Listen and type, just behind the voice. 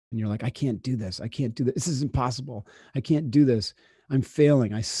and you're like, I can't do this. I can't do this. This is impossible. I can't do this. I'm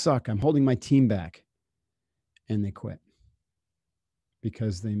failing. I suck. I'm holding my team back. And they quit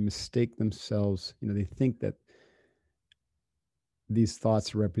because they mistake themselves. They think that these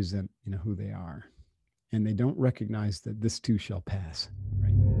thoughts represent, who they are. And they don't recognize that this too shall pass,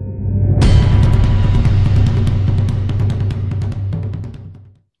 right?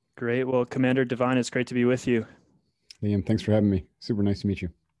 Great. Well, Commander Devine, it's great to be with you. Liam, thanks for having me. Super nice to meet you.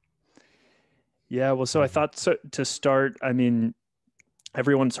 Yeah. Well, so I thought to start, I mean,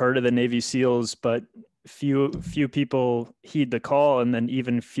 everyone's heard of the Navy SEALs, but few people heed the call, and then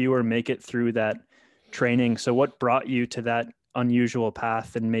even fewer make it through that training. So what brought you to that unusual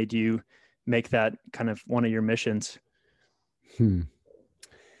path and made you make that kind of one of your missions? A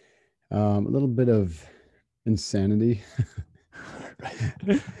little bit of insanity.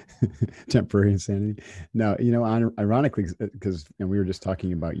 Temporary insanity. No, ironically, because we were just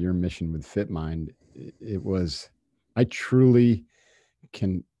talking about your mission with FitMind, I truly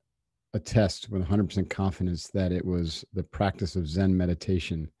can attest with 100% confidence that it was the practice of Zen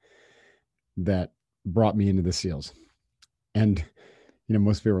meditation that brought me into the SEALs. And,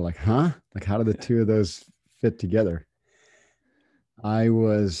 most people were like, huh? Like, how did the two of those fit together? I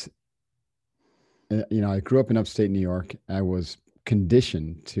grew up in upstate New York. I was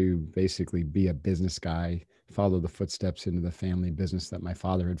conditioned to basically be a business guy, follow the footsteps into the family business that my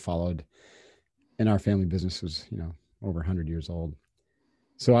father had followed. And our family business was, over 100 years old.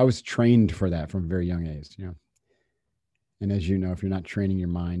 So I was trained for that from a very young age, And as you know, if you're not training your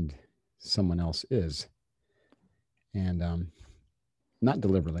mind, someone else is. And not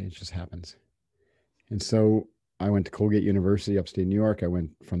deliberately, it just happens. And so I went to Colgate University, upstate New York. I went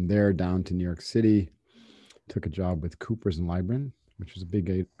from there down to New York City, took a job with Coopers & Lybrand, which was a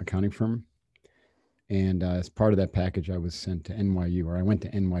big accounting firm. And as part of that package, I was sent to NYU, or I went to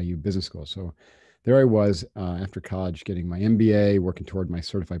NYU Business School. So there I was after college, getting my MBA, working toward my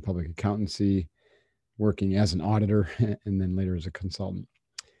certified public accountancy, working as an auditor, and then later as a consultant,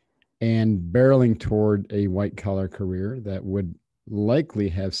 and barreling toward a white collar career that would likely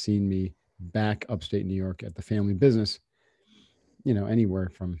have seen me back upstate New York at the family business, anywhere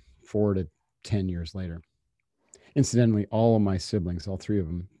from 4 to 10 years later. Incidentally, all of my siblings, all three of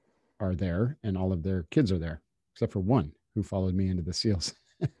them, are there, and all of their kids are there, except for one who followed me into the SEALs.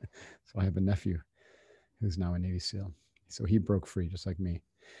 So I have a nephew who's now a Navy SEAL. So he broke free just like me.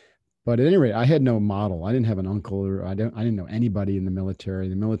 But at any rate, I had no model. I didn't have an uncle, or I didn't know anybody in the military.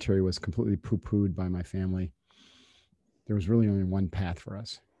 The military was completely poo-pooed by my family. There was really only one path for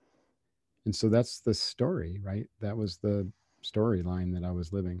us. And so that's the story, right? That was the storyline that I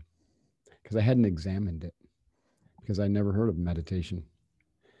was living, because I hadn't examined it, because I never heard of meditation.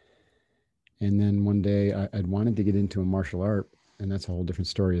 And then one day I'd wanted to get into a martial art, and that's a whole different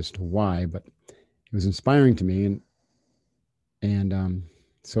story as to why, but it was inspiring to me. And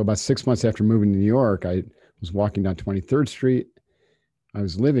so about 6 months after moving to New York, I was walking down 23rd Street. I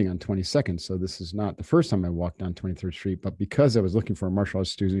was living on 22nd. So this is not the first time I walked down 23rd Street, but because I was looking for a martial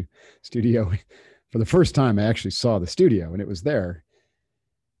arts studio, for the first time, I actually saw the studio, and it was there.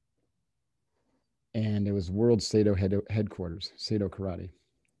 And it was World Sado headquarters, Sado Karate.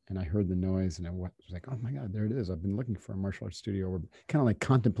 And I heard the noise, and I was like, oh my God, there it is. I've been looking for a martial arts studio. We're kind of like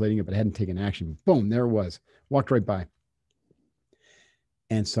contemplating it, but I hadn't taken action. Boom, there it was. Walked right by.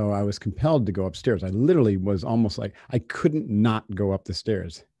 And so I was compelled to go upstairs. I literally was almost like I couldn't not go up the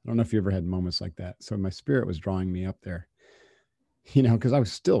stairs. I don't know if you ever had moments like that. So my spirit was drawing me up there, because I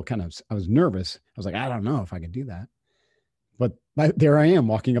was still I was nervous. I was like, I don't know if I could do that. But there I am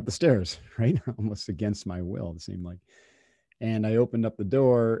walking up the stairs, right? Almost against my will, it seemed like. And I opened up the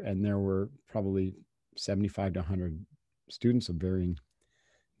door, and there were probably 75 to 100 students of varying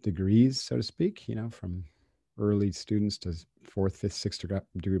degrees, so to speak, from early students to 4th, 5th, 6th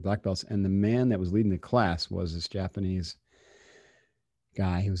degree black belts. And the man that was leading the class was this Japanese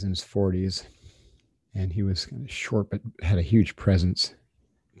guy. He was in his 40s, and he was kind of short, but had a huge presence,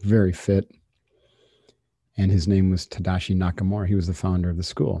 very fit. And his name was Tadashi Nakamura. He was the founder of the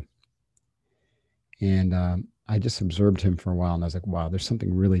school. And I just observed him for a while, and I was like, wow, there's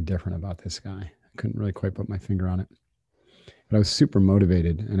something really different about this guy. I couldn't really quite put my finger on it. But I was super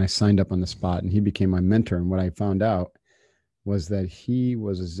motivated, and I signed up on the spot, and he became my mentor. And what I found out was that he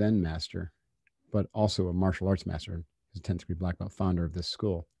was a Zen master, but also a martial arts master. He's a 10th degree black belt, founder of this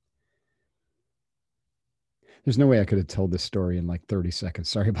school. There's no way I could have told this story in like 30 seconds.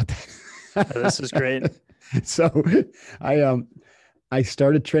 Sorry about that. This is great. So I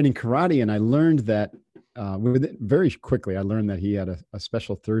started training karate, and I learned that very quickly, I learned that he had a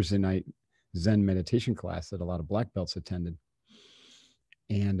special Thursday night Zen meditation class that a lot of black belts attended.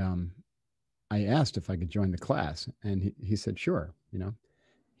 And I asked if I could join the class, and he said, sure.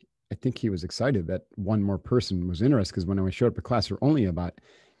 I think he was excited that one more person was interested, because when I showed up to class, there were only about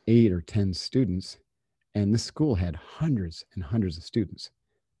 8 or 10 students, and this school had hundreds and hundreds of students.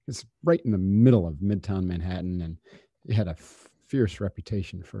 It's right in the middle of Midtown Manhattan, and it had a fierce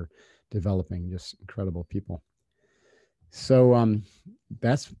reputation for developing just incredible people. So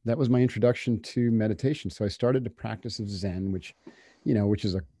that was my introduction to meditation. So I started the practice of Zen, which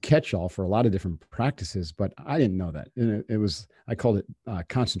is a catch-all for a lot of different practices, but I didn't know that. And it was, I called it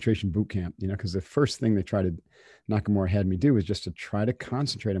concentration boot camp, because the first thing they tried to Nakamura had me do was just to try to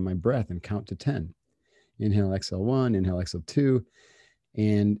concentrate on my breath and count to 10. Inhale, exhale 1, inhale, exhale 2.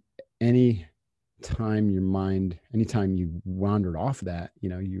 And anytime you wandered off that,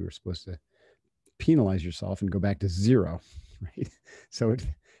 you were supposed to penalize yourself and go back to 0, right? So it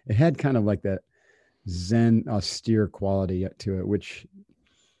had kind of like that Zen austere quality to it, which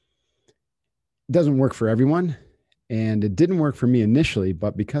doesn't work for everyone. And it didn't work for me initially,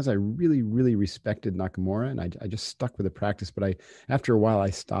 but because I really, really respected Nakamura, and I just stuck with the practice. But after a while, I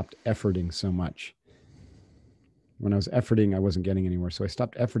stopped efforting so much. When I was efforting, I wasn't getting anywhere. So I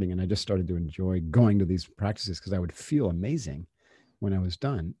stopped efforting, and I just started to enjoy going to these practices because I would feel amazing when I was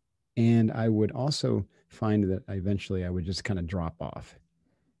done. And I would also find that eventually I would just kind of drop off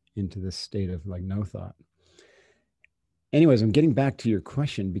into this state of like no thought. Anyways, I'm getting back to your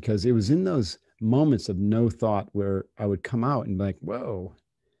question, because it was in those moments of no thought where I would come out and be like, whoa.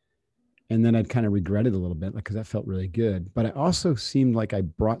 And then I'd kind of regret it a little bit, because that felt really good. But it also seemed like I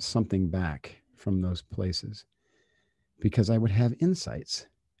brought something back from those places, because I would have insights.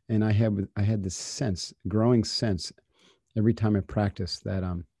 And I had this growing sense every time I practiced that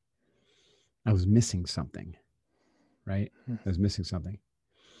I was missing something, right? I was missing something.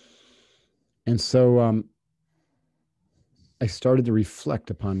 And so I started to reflect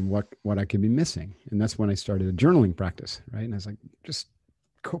upon what I could be missing. And that's when I started a journaling practice, right? And I was like, just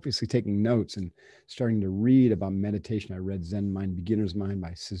copiously taking notes and starting to read about meditation. I read Zen Mind, Beginner's Mind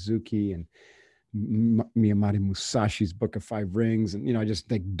by Suzuki, and Miyamori Musashi's Book of Five Rings. And, I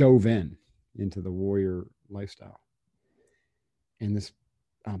just like dove into the warrior lifestyle. And this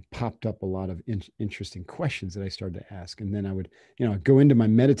popped up a lot of interesting questions that I started to ask. And then I would, go into my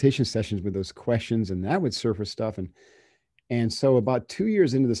meditation sessions with those questions, and that would surface stuff. And so about 2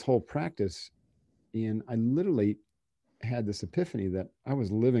 years into this whole practice, and I literally had this epiphany that I was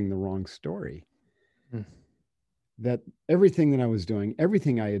living the wrong story. That everything that I was doing,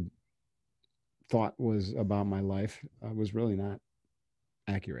 everything I had thought was about my life was really not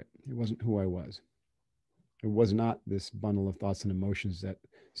accurate. It wasn't who I was. It was not this bundle of thoughts and emotions that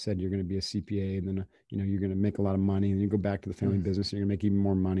said you're going to be a CPA, and then you're going to make a lot of money, and you go back to the family business and you're going to make even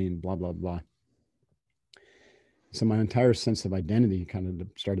more money, and blah blah blah. So my entire sense of identity kind of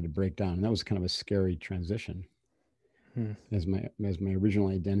started to break down, and that was kind of a scary transition. As my original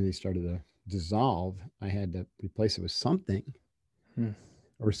identity started to dissolve, I had to replace it with something,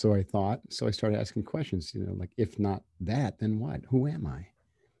 or so I thought. So I started asking questions, like, if not that, then what? Who am I?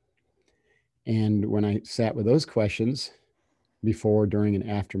 And when I sat with those questions before, during, and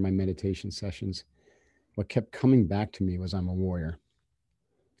after my meditation sessions, what kept coming back to me was, I'm a warrior.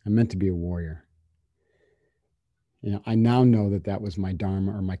 I'm meant to be a warrior. I now know that was my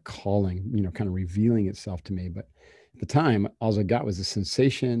dharma, or my calling, kind of revealing itself to me. But at the time, all I got was a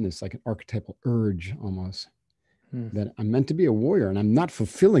sensation. It's like an archetypal urge almost, that I'm meant to be a warrior. And I'm not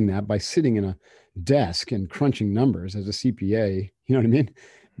fulfilling that by sitting in a desk and crunching numbers as a CPA. You know what I mean?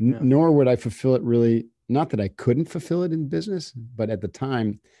 Yeah. Nor would I fulfill it really. Not that I couldn't fulfill it in business, but at the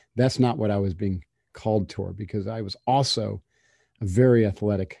time, that's not what I was being called toward, because I was also a very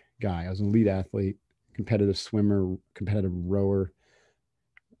athletic guy. I was an elite athlete, competitive swimmer, competitive rower,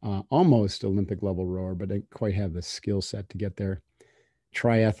 almost Olympic level rower, but I didn't quite have the skill set to get there.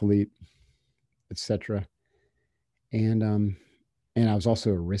 Triathlete, etc. And I was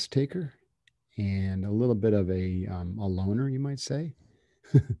also a risk taker and a little bit of a loner, you might say.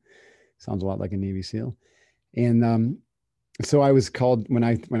 Sounds a lot like a Navy SEAL. And so I was called, when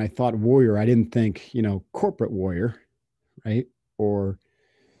I thought warrior, I didn't think, corporate warrior, right? Or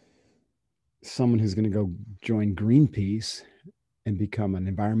someone who's going to go join Greenpeace and become an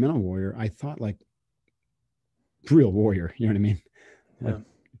environmental warrior. I thought like real warrior, you know what I mean? Like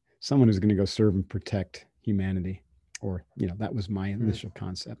someone who's going to go serve and protect humanity, or, that was my initial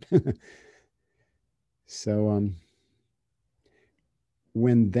concept. So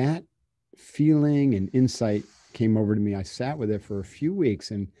when that feeling and insight came over to me, I sat with it for a few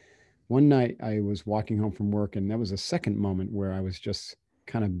weeks. And one night I was walking home from work, and that was a second moment where I was just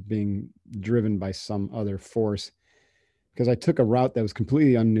kind of being driven by some other force. because I took a route that was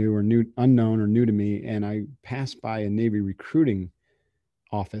completely unknown or new to me. And I passed by a Navy recruiting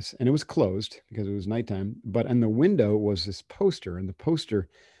office, and it was closed because it was nighttime. But in the window was this poster, and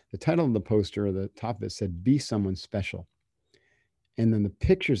the title of the poster, or the top of it, said, "Be someone special." And then the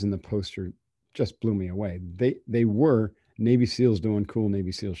pictures in the poster just blew me away. They were Navy SEALs doing cool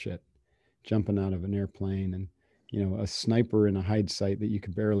Navy SEAL shit, jumping out of an airplane, and a sniper in a hide site that you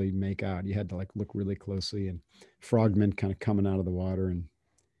could barely make out. You had to like look really closely, and frogmen kind of coming out of the water and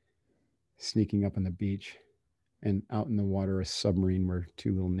sneaking up on the beach, and out in the water a submarine where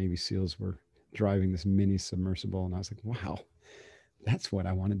two little Navy SEALs were driving this mini submersible. And I was like, wow, that's what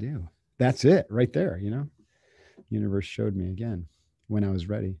I want to do. That's it right there. Universe showed me again when I was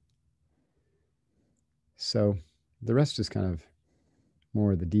ready. So the rest is kind of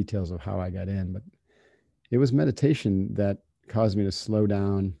more of the details of how I got in, but it was meditation that caused me to slow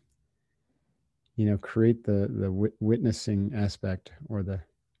down, create the witnessing aspect, or the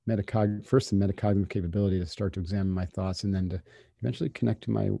metacognitive capability to start to examine my thoughts, and then to eventually connect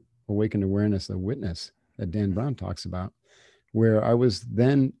to my awakened awareness, the witness that Dan Brown talks about, where I was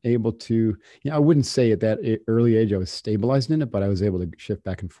then able to, I wouldn't say at that early age I was stabilized in it, but I was able to shift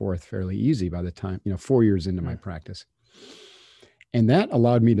back and forth fairly easy by the time, 4 years into my practice. And that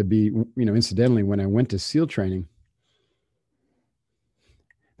allowed me to be, incidentally, when I went to SEAL training,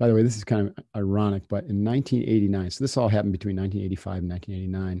 by the way, this is kind of ironic, but in 1989, so this all happened between 1985 and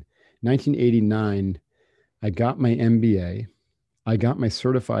 1989. 1989, I got my MBA. I got my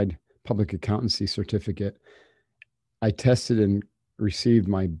certified public accountancy certificate. I tested and received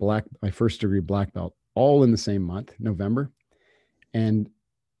my first degree black belt all in the same month, November. And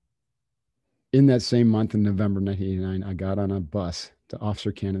in that same month, in November 1989, I got on a bus to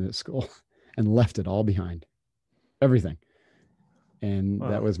officer candidate school and left it all behind, everything. And wow.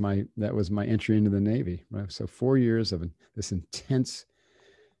 that was my entry into the Navy. Right? So 4 years of this intense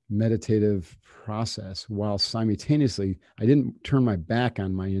meditative process, while simultaneously I didn't turn my back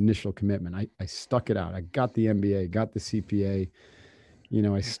on my initial commitment. I stuck it out. I got the MBA, got the CPA.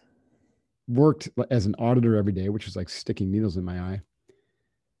 I worked as an auditor every day, which was like sticking needles in my eye.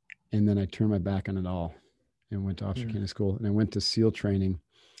 And then I turned my back on it all and went to officer candidate school. And I went to SEAL training,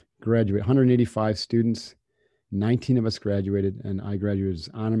 graduate, 185 students. 19 of us graduated, and I graduated as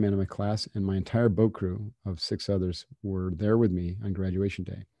honor man of my class, and my entire boat crew of 6 others were there with me on graduation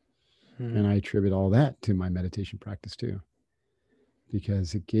day. And I attribute all that to my meditation practice too,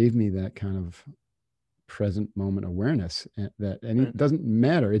 because it gave me that kind of present moment awareness that, and it doesn't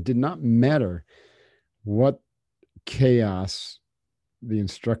matter. It did not matter what chaos the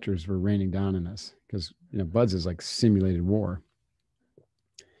instructors were raining down in us, because, BUDS is like simulated war.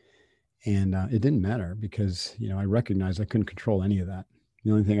 And it didn't matter, because, I recognized I couldn't control any of that. The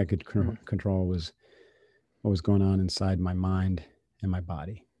only thing I could control was what was going on inside my mind and my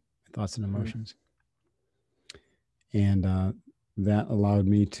body, my thoughts and emotions. And that allowed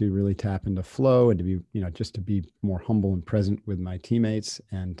me to really tap into flow, and to be, just to be more humble and present with my teammates,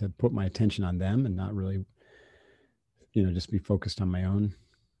 and to put my attention on them, and not really, just be focused on my own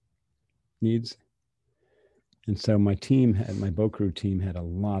needs. And so my boat crew team had a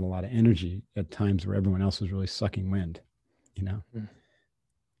lot of energy at times where everyone else was really sucking wind,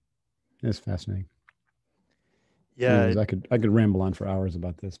 It's fascinating. Yeah. Anyways, I could ramble on for hours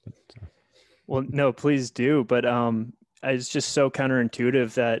about this, but. Well, no, please do. But it's just so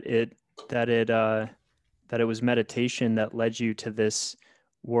counterintuitive that it was meditation that led you to this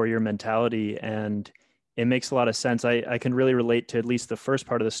warrior mentality. And it makes a lot of sense. I can really relate to at least the first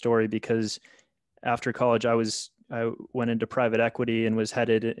part of the story, because after college, I went into private equity and was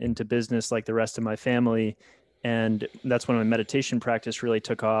headed into business like the rest of my family. And that's when my meditation practice really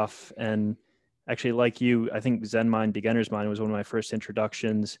took off. And actually, like you, I think Zen Mind, Beginner's Mind was one of my first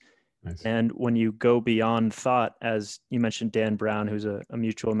introductions. Nice. And when you go beyond thought, as you mentioned, Dan Brown, who's a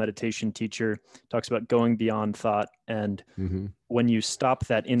mutual meditation teacher, talks about going beyond thought. And when you stop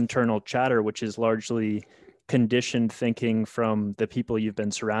that internal chatter, which is largely conditioned thinking from the people you've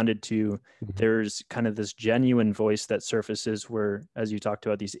been surrounded to, there's kind of this genuine voice that surfaces where, as you talked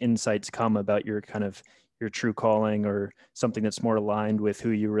about, these insights come about your true calling, or something that's more aligned with who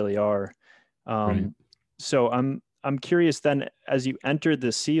you really are. Right. So I'm curious then, as you entered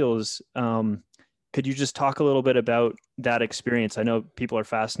the SEALs, could you just talk a little bit about that experience? I know people are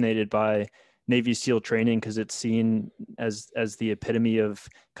fascinated by Navy SEAL training because it's seen as the epitome of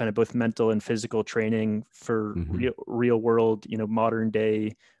kind of both mental and physical training for real world, modern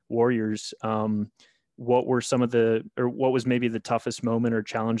day warriors. What were what was maybe the toughest moment or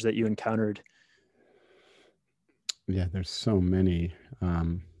challenge that you encountered? Yeah, there's so many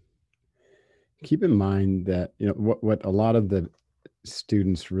keep in mind that, what a lot of the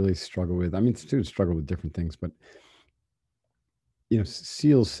students really struggle with. I mean, students struggle with different things, but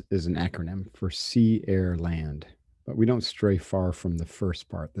SEALS is an acronym for sea, air, land, but we don't stray far from the first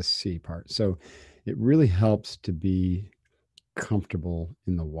part, the sea part. So it really helps to be comfortable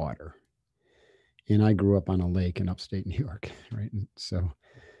in the water. And I grew up on a lake in upstate New York, right? And so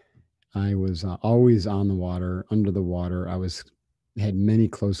I was always on the water, under the water. Had many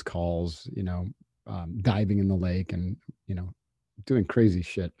close calls, diving in the lake and, doing crazy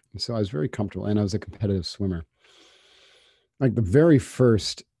shit. And so I was very comfortable, and I was a competitive swimmer. Like the very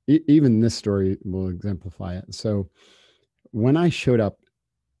first, even this story will exemplify it. So when I showed up,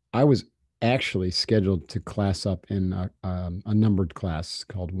 I was actually scheduled to class up in a numbered class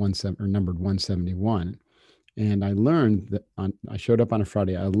called numbered 171. And I learned that I showed up on a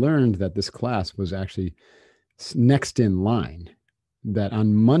Friday. I learned that this class was actually next in line, that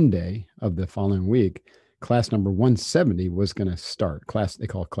on Monday of the following week, class number 170 was going to start. They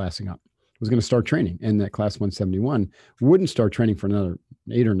call it classing up. Was going to start training, and that class 171 wouldn't start training for another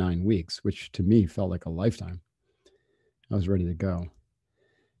 8 or 9 weeks, which to me felt like a lifetime. I was ready to go.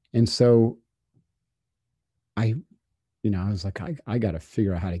 And so I was like, I got to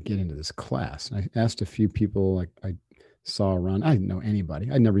figure out how to get into this class. And I asked a few people like I saw around. I didn't know anybody.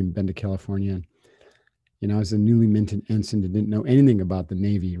 I'd never even been to California. I was a newly minted ensign and didn't know anything about the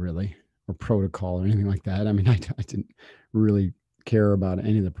Navy really, or protocol or anything like that. I mean, I didn't really care about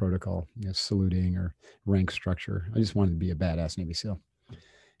any of the protocol, saluting or rank structure. I just wanted to be a badass Navy SEAL.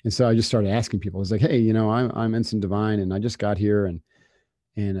 And so I just started asking people. I was like, hey, I'm Ensign Divine, and I just got here,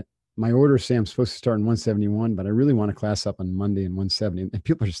 and my orders say I'm supposed to start in 171, but I really want to class up on Monday in 170. And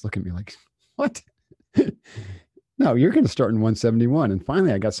people are just looking at me like, what? No, you're going to start in 171. And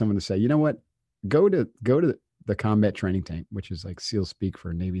finally, I got someone to say, you know what? Go to the combat training tank, which is like SEAL speak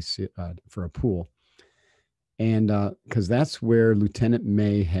for Navy for a pool. And because that's where Lieutenant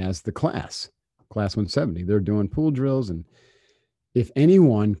May has the class 170. They're doing pool drills. And if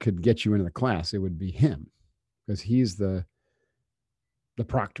anyone could get you into the class, it would be him, because he's the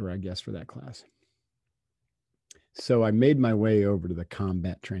proctor, I guess, for that class. So I made my way over to the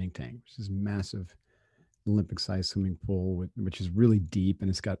combat training tank, which is massive Olympic-sized swimming pool, which is really deep, and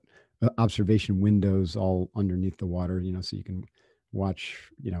it's got observation windows all underneath the water, so you can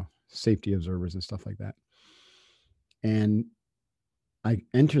watch, safety observers and stuff like that. And I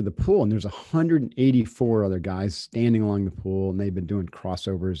enter the pool, and there's 184 other guys standing along the pool, and they've been doing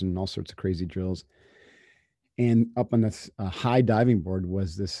crossovers and all sorts of crazy drills. And up on this high diving board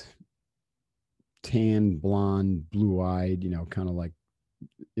was this tan, blonde, blue-eyed, kind of like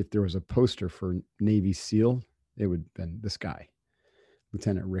if there was a poster for Navy SEAL, it would have been this guy,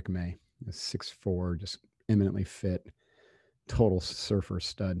 Lieutenant Rick May, 6'4", just eminently fit, total surfer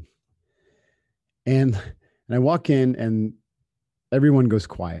stud. And I walk in, and everyone goes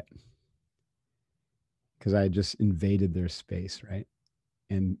quiet because I had just invaded their space, right?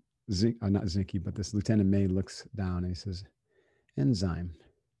 And not Zinky, but this Lieutenant May looks down and he says, "Enzyme,"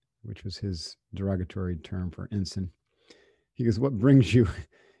 which was his derogatory term for ensign. He goes, "What brings you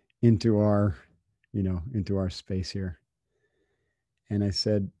into our space here?" And I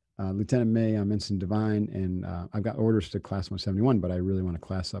said, "Lieutenant May, I'm Ensign Divine, and I've got orders to class 171, but I really want to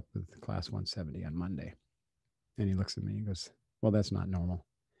class up with class 170 on Monday." And he looks at me and goes, "Well, that's not normal."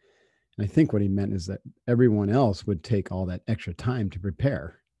 And I think what he meant is that everyone else would take all that extra time to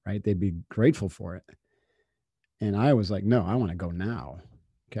prepare, right? They'd be grateful for it. And I was like, "No, I want to go now,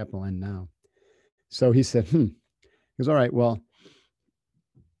 capital N now." So he said, He goes, "All right, well,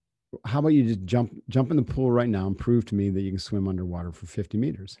 how about you just jump in the pool right now and prove to me that you can swim underwater for 50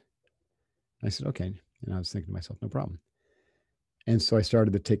 meters. I said, "Okay." And I was thinking to myself, no problem. And so I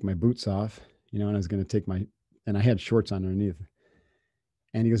started to take my boots off, and I was going to and I had shorts on underneath.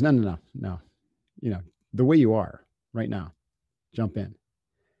 And he goes, no, the way you are right now, jump in.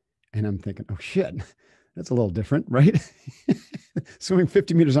 And I'm thinking, oh shit, that's a little different, right? Swimming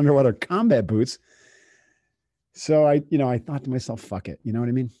 50 meters underwater, combat boots. So I thought to myself, fuck it. You know what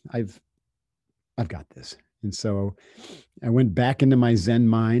I mean? I've got this. And so I went back into my Zen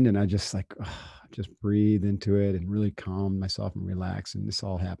mind, and I just just breathe into it and really calm myself and relax. And this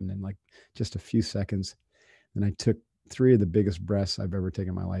all happened in like just a few seconds. And I took 3 of the biggest breaths I've ever taken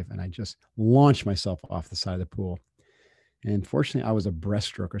in my life. And I just launched myself off the side of the pool. And fortunately, I was a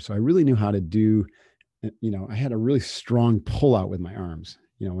breaststroker. So I really knew how to do, I had a really strong pull out with my arms.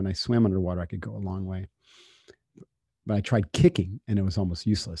 When I swam underwater, I could go a long way. But I tried kicking, and it was almost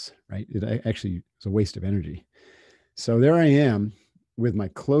useless, right? It actually was a waste of energy. So there I am with my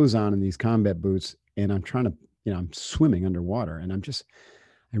clothes on and these combat boots, and I'm trying to, I'm swimming underwater, and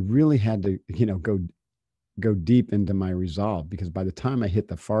I really had to, go deep into my resolve, because by the time I hit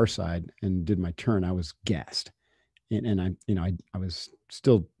the far side and did my turn, I was gassed. And I was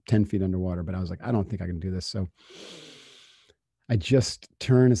still 10 feet underwater, but I was like, I don't think I can do this. So I just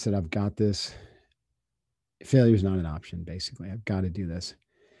turned and said, I've got this. Failure is not an option. Basically, I've got to do this.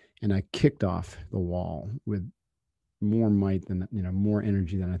 And I kicked off the wall with more might than, more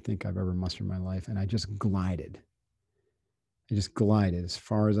energy than I think I've ever mustered in my life. And I just glided. I just glided as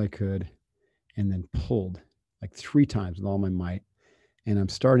far as I could, and then pulled like 3 times with all my might. And I'm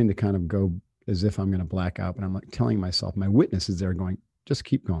starting to kind of go as if I'm going to black out, but I'm like telling myself, my witness is there going, just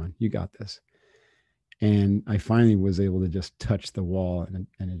keep going. You got this. And I finally was able to just touch the wall, and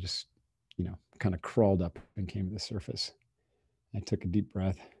it just, kind of crawled up and came to the surface. I took a deep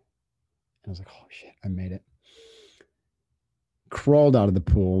breath. I was like, oh shit, I made it. Crawled out of the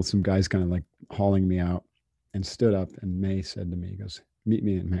pool. Some guys kind of like hauling me out, and stood up. And May said to me, he goes, meet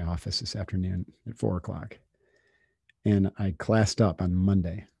me in my office this afternoon at 4 o'clock. And I classed up on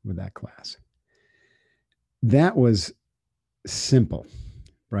Monday with that class. That was simple,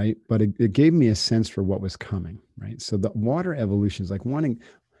 right? But it gave me a sense for what was coming, right? So the water evolution is like wanting,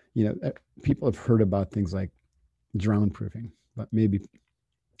 people have heard about things like drown proofing, but maybe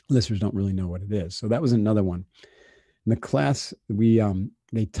listeners don't really know what it is. So that was another one. In the class,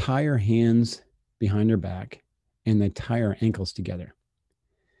 they tie our hands behind our back, and they tie our ankles together.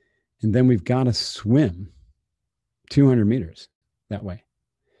 And then we've got to swim 200 meters that way.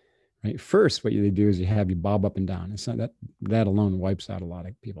 Right. First, what they do is you have you bob up and down. It's not that alone wipes out a lot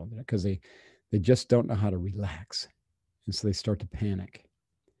of people, because they just don't know how to relax. And so they start to panic.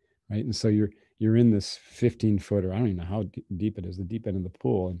 Right. And so you're in this 15-footer. I don't even know how deep it is, the deep end of the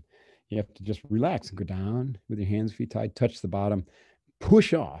pool. And you have to just relax and go down with your hands, feet tied, touch the bottom,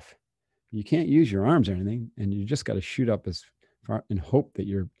 push off. You can't use your arms or anything. And you just got to shoot up as far and hope that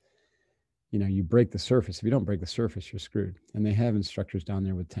you break the surface. If you don't break the surface, you're screwed. And they have instructors down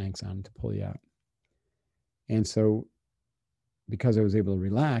there with tanks on to pull you out. And so, because I was able to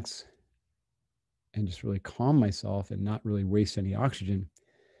relax and just really calm myself and not really waste any oxygen,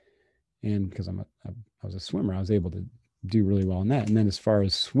 and because I was a swimmer, I was able to do really well in that. And then as far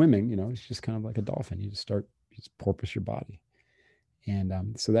as swimming, it's just kind of like a dolphin. You just porpoise your body. And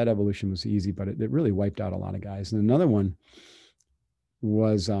so that evolution was easy, but it really wiped out a lot of guys. And another one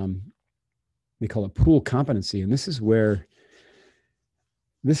was they call it pool competency. And this is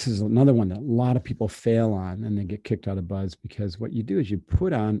another one that a lot of people fail on, and they get kicked out of BUD/S, because what you do is you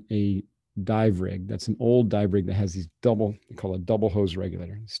put on a dive rig. That's an old dive rig that has these they call it double hose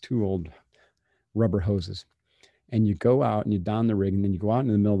regulator. It's 2 old rubber hoses. And you go out and you don the rig, and then you go out in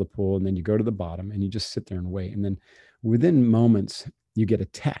the middle of the pool, and then you go to the bottom, and you just sit there and wait. And then within moments, you get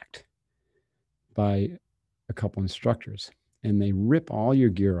attacked by a couple instructors, and they rip all your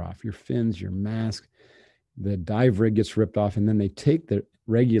gear off, your fins, your mask. The dive rig gets ripped off, and then they take the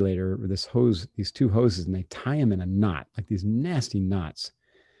regulator or this hose, these 2 hoses, and they tie them in a knot, like these nasty knots,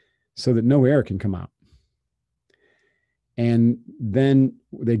 so that no air can come out. And then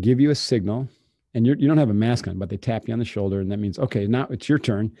they give you a signal, and you don't have a mask on, but they tap you on the shoulder, and that means, okay, now it's your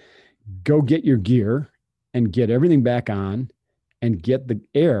turn. Go get your gear and get everything back on, and get the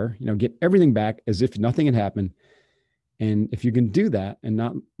air, get everything back as if nothing had happened. And if you can do that and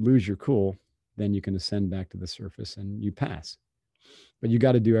not lose your cool, then you can ascend back to the surface and you pass. But you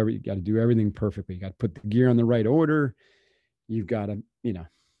got to do everything perfectly. You got to put the gear on the right order. You've got to,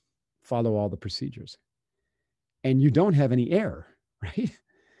 follow all the procedures. And you don't have any air, right?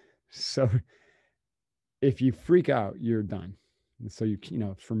 So if you freak out, you're done. And so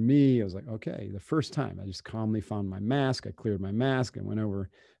for me, I was like, okay, the first time I just calmly found my mask. I cleared my mask. I went over,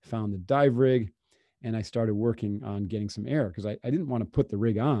 found the dive rig, and I started working on getting some air, because I didn't want to put the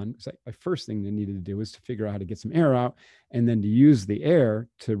rig on. So my first thing they needed to do was to figure out how to get some air out, and then to use the air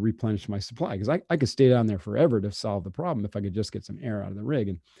to replenish my supply, because I could stay down there forever to solve the problem if I could just get some air out of the rig.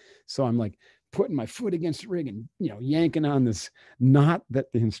 And so I'm like putting my foot against the rig and, yanking on this knot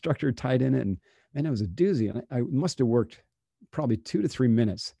that the instructor tied in it. And it was a doozy. And I must have worked probably 2 to 3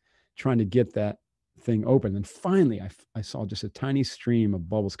 minutes trying to get that thing open. And finally I saw just a tiny stream of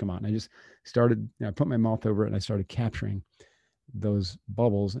bubbles come out, and I just started, I put my mouth over it, and I started capturing those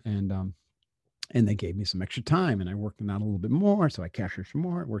bubbles, and they gave me some extra time, and I worked it out a little bit more. So I captured some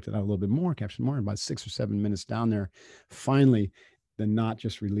more, worked it out a little bit more, captured more. And about 6 or 7 minutes down there, finally the knot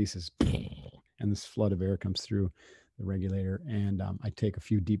just releases, and this flood of air comes through the regulator. And I take a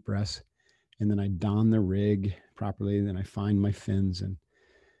few deep breaths, and then I don the rig properly. Then I find my fins, and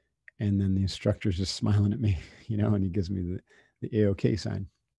then the instructor's just smiling at me, and he gives me the A-OK sign.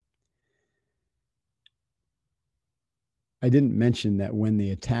 I didn't mention that when they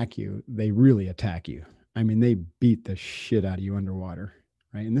attack you, they really attack you. I mean, they beat the shit out of you underwater,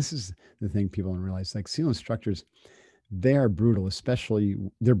 right? And this is the thing people don't realize. Like SEAL instructors, they are brutal, especially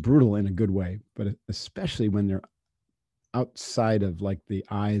they're brutal in a good way, but especially when they're outside of like the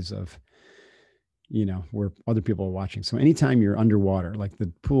eyes of, where other people are watching. So anytime you're underwater, like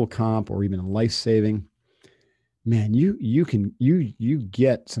the pool comp or even life saving, man, you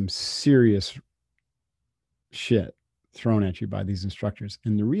get some serious shit thrown at you by these instructors.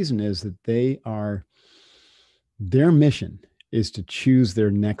 And the reason is that their mission is to choose their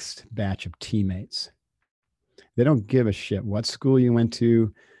next batch of teammates. They don't give a shit what school you went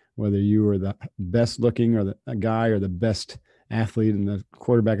to, whether you were the best looking or the a guy or the best athlete and the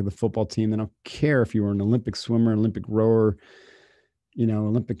quarterback of the football team. They don't care if you were an Olympic swimmer, Olympic rower,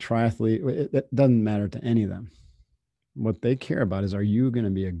 Olympic triathlete. It doesn't matter to any of them. What they care about is, are you going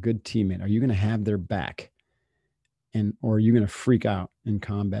to be a good teammate? Are you going to have their back? And or are you going to freak out in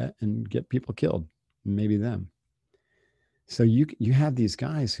combat and get people killed? Maybe them. So you have these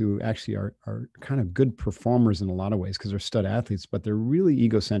guys who actually are kind of good performers in a lot of ways because they're stud athletes, but they're really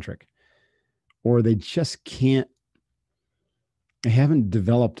egocentric, or they just can't. They haven't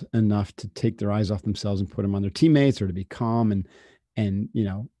developed enough to take their eyes off themselves and put them on their teammates, or to be calm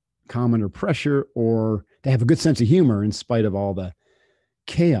and calm under pressure, or to have a good sense of humor in spite of all the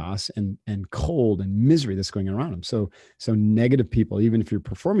chaos and cold and misery that's going on around them. So negative people, even if you're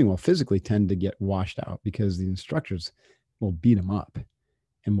performing well physically, tend to get washed out because the instructors will beat them up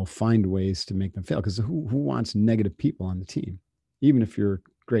and will find ways to make them fail. Because who wants negative people on the team, even if you're a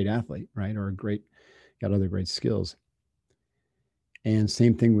great athlete, right? Or got other great skills. And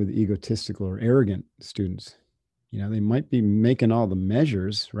same thing with egotistical or arrogant students. They might be making all the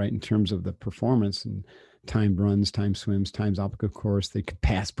measures, right, in terms of the performance and time runs, time swims, times obstacle course. They could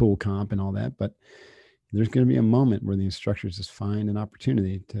pass pool comp and all that, but there's going to be a moment where the instructors just find an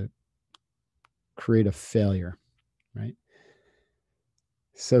opportunity to create a failure, right?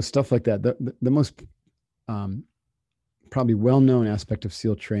 So stuff like that. The most probably well-known aspect of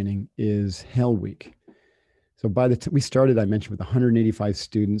SEAL training is Hell Week. So by the time we started, I mentioned, with 185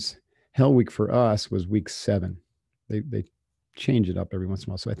 students. Hell Week for us was week 7. They change it up every once in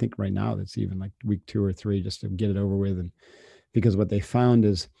a while. So I think right now it's even like week 2 or 3 just to get it over with. And because what they found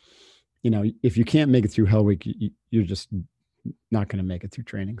is, if you can't make it through Hell Week, you're just not going to make it through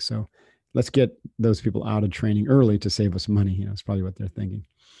training. So let's get those people out of training early to save us money. It's probably what they're thinking.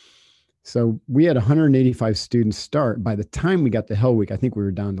 So we had 185 students start. By the time we got to Hell Week, I think we were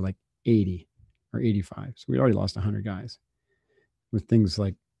down to like 80 or 85. So we already lost 100 guys with things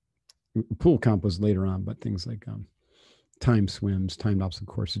like pool comp was later on, but things like time swims, timed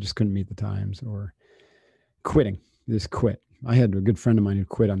obstacle courses, just couldn't meet the times, or quitting. Just quit. I had a good friend of mine who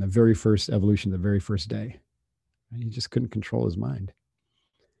quit on the very first evolution, the very first day. He just couldn't control his mind.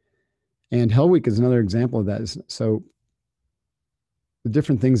 And Hell Week is another example of that. So the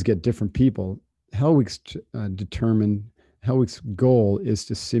different things get different people. Hell Week's Hell Week's goal is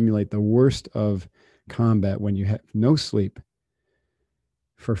to simulate the worst of combat when you have no sleep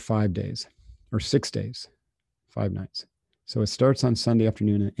for 5 days or 6 days, 5 nights. So it starts on Sunday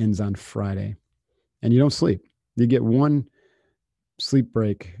afternoon and ends on Friday, and you don't sleep. You get one sleep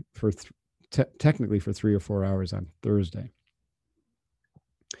break for technically for 3 or 4 hours on Thursday.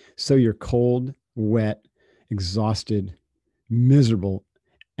 So you're cold, wet, exhausted, miserable,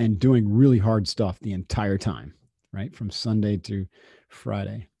 and doing really hard stuff the entire time, right? From Sunday to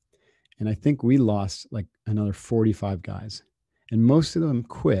Friday. And I think we lost like another 45 guys. And most of them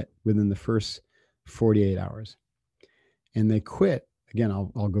quit within the first 48 hours. And they quit. Again,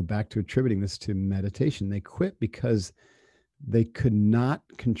 I'll go back to attributing this to meditation. They quit because they could not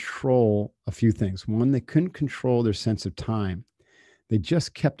control a few things. One, they couldn't control their sense of time. They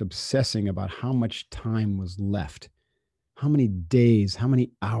just kept obsessing about how much time was left, how many days, how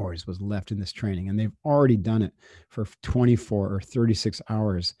many hours was left in this training. And they've already done it for 24 or 36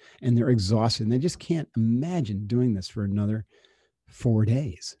 hours, and they're exhausted. And they just can't imagine doing this for another 4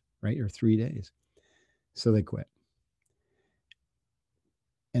 days, right? Or 3 days. So they quit.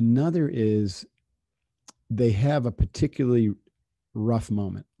 Another is they have a particularly rough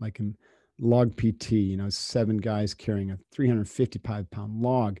moment, like in log PT, 7 guys carrying a 355-pound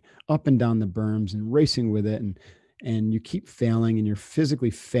log up and down the berms and racing with it. And you keep failing, and you're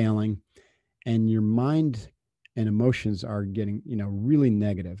physically failing, and your mind and emotions are getting, really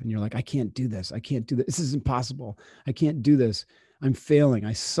negative. And you're like, I can't do this. I can't do this. This is impossible. I can't do this. I'm failing.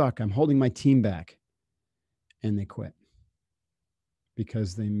 I suck. I'm holding my team back. And they quit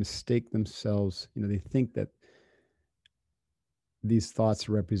because they mistake themselves. They think that these thoughts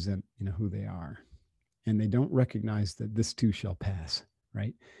represent, who they are. and they don't recognize that this too shall pass,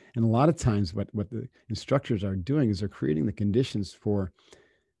 right? And a lot of times what the instructors are doing is they're creating the conditions for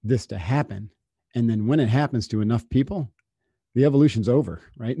this to happen. And then when it happens to enough people, the evolution's over,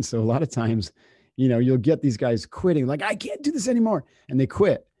 right? And so a lot of times, you'll get these guys quitting, like, I can't do this anymore. And they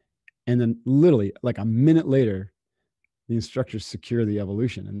quit. And then literally like a minute later, the instructors secure the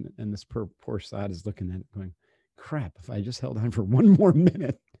evolution. And this poor side is looking at it going, crap, if I just held on for one more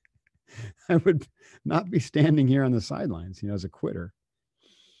minute, I would not be standing here on the sidelines, as a quitter.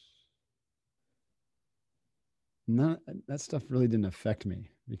 That stuff really didn't affect me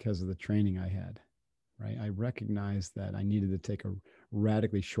because of the training I had, right? I recognized that I needed to take a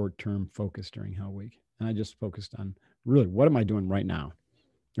radically short-term focus during Hell Week. And I just focused on really, what am I doing right now?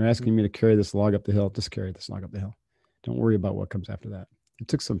 You're asking me to carry this log up the hill. Just carry this log up the hill. Don't worry about what comes after that. It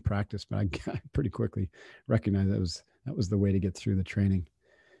took some practice, but I pretty quickly recognized that was the way to get through the training.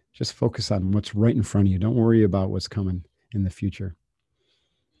 Just focus on what's right in front of you. Don't worry about what's coming in the future.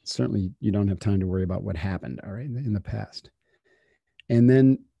 Certainly, you don't have time to worry about what happened, all right, in the past. And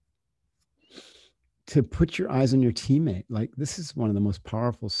then to put your eyes on your teammate. Like, this is one of the most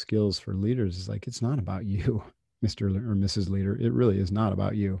powerful skills for leaders, is like, it's not about you, Mr. or Mrs. Leader. It really is not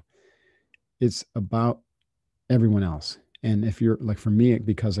about you. It's about everyone else. And if you're like, for me,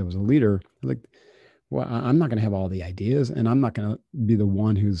 because I was a leader, like, well, I'm not going to have all the ideas, and I'm not going to be the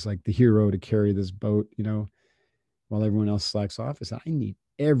one who's like the hero to carry this boat, while everyone else slacks off. Is I need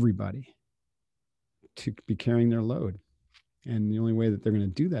everybody to be carrying their load. And the only way that they're going to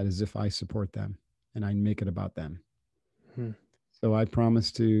do that is if I support them and I make it about them. So I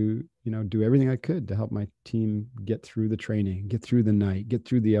promised to, do everything I could to help my team get through the training, get through the night, get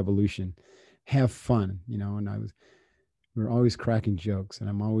through the evolution, have fun, and we were always cracking jokes, and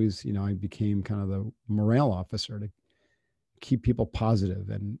I'm always, I became kind of the morale officer to keep people positive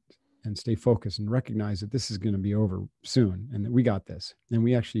and stay focused and recognize that this is going to be over soon and that we got this. And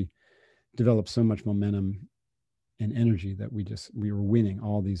we actually developed so much momentum and energy that we were winning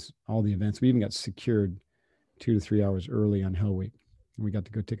all the events. We even got secured 2 to 3 hours early on Hell Week. And we got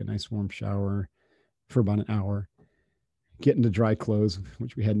to go take a nice warm shower for about an hour, get into dry clothes,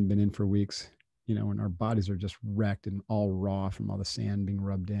 which we hadn't been in for weeks, and our bodies are just wrecked and all raw from all the sand being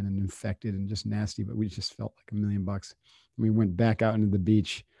rubbed in and infected and just nasty, but we just felt like $1,000,000. And we went back out into the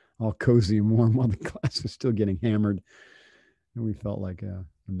beach all cozy and warm while the class was still getting hammered. And we felt like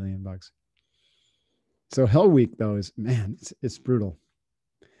 $1,000,000. So Hell Week, though, is, man, it's brutal.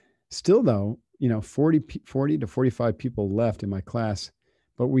 Still, though, 40 to 45 people left in my class,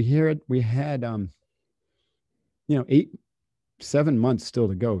 but we had 7 months still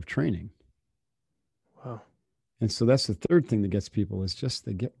to go of training. Wow. And so that's the third thing that gets people, is just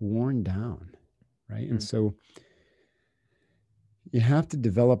they get worn down, right? And so you have to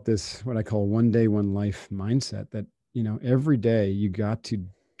develop this, what I call one day, one life mindset, that, every day you got to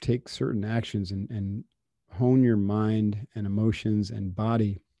take certain actions and hone your mind and emotions and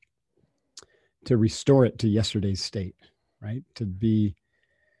body to restore it to yesterday's state, right? To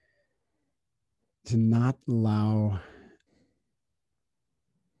not allow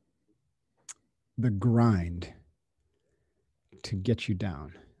the grind to get you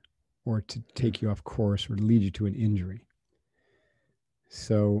down or to take you off course or lead you to an injury.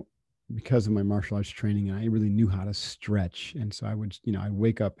 So because of my martial arts training, I really knew how to stretch. And so I would, I'd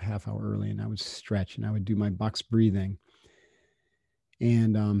wake up half hour early and I would stretch and I would do my box breathing.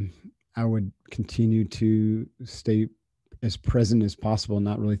 And I would continue to stay as present as possible,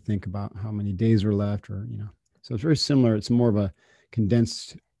 not really think about how many days were left or, so it's very similar. It's more of a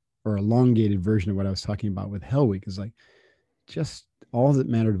condensed or elongated version of what I was talking about with Hell Week. Is like, just all that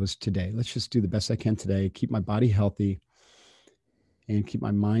mattered was today. Let's just do the best I can today, keep my body healthy and keep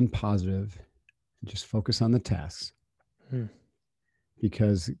my mind positive and just focus on the tasks.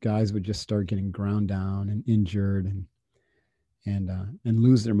 Because guys would just start getting ground down and injured and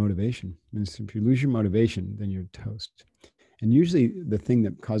lose their motivation. And so if you lose your motivation, then you're toast. And usually the thing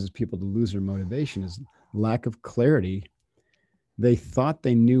that causes people to lose their motivation is lack of clarity. They thought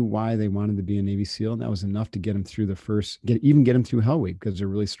they knew why they wanted to be a Navy SEAL, and that was enough to get them through get them through Hell Week, because they're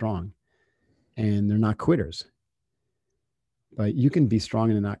really strong and they're not quitters. But you can be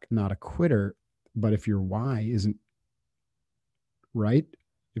strong and not a quitter, but if your why isn't right,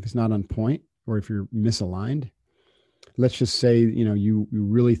 if it's not on point, or if you're misaligned, let's just say, you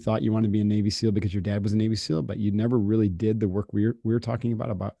really thought you wanted to be a Navy SEAL because your dad was a Navy SEAL, but you never really did the work we were talking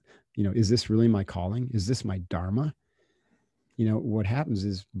about, is this really my calling? Is this my dharma? What happens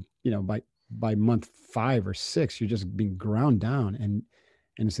is, by month 5 or 6, you're just being ground down and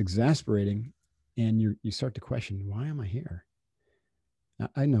it's exasperating. And you start to question, why am I here?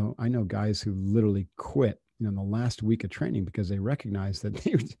 I know guys who literally quit, in the last week of training because they recognized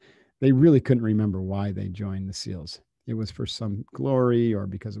that they really couldn't remember why they joined the SEALs. It was for some glory or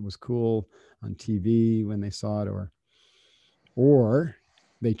because it was cool on TV when they saw it, or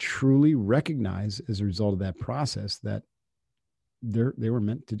they truly recognize as a result of that process that they were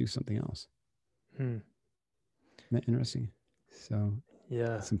meant to do something else. Hmm. Isn't that interesting? So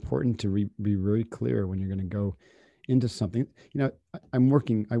Yeah. it's important to be very clear when you're going to go into something. I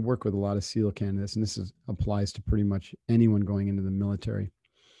work with a lot of SEAL candidates, and applies to pretty much anyone going into the military,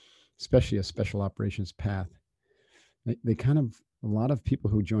 especially a special operations path. They kind of, a lot of people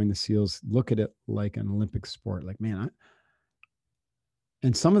who join the SEALs look at it like an Olympic sport. Like, man,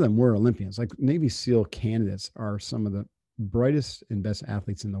 and some of them were Olympians. Like Navy SEAL candidates are some of the brightest and best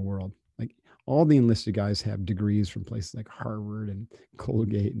athletes in the world. Like all the enlisted guys have degrees from places like Harvard and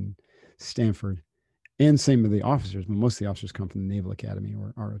Colgate and Stanford, and same with the officers. But most of the officers come from the Naval Academy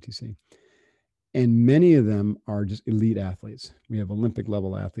or ROTC, and many of them are just elite athletes. We have Olympic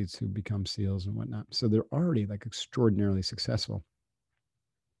level athletes who become SEALs and whatnot. So they're already like extraordinarily successful.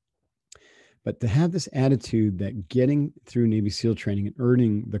 But to have this attitude that getting through Navy SEAL training and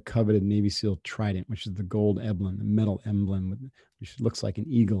earning the coveted Navy SEAL trident, which is the gold emblem, the metal emblem, which looks like an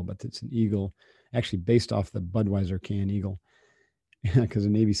eagle, but it's an eagle actually based off the Budweiser can eagle, because a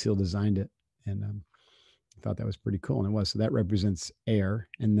Navy SEAL designed it. And I thought that was pretty cool. And it was. So that represents air.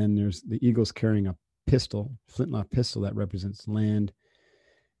 And then there's the eagle's carrying a pistol, flintlock pistol, that represents land.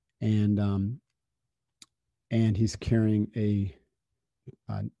 And he's carrying a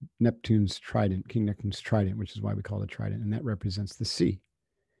Neptune's trident, King Neptune's trident, which is why we call it a trident, and that represents the sea.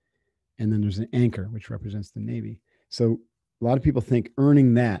 And then there's an anchor, which represents the Navy. So a lot of people think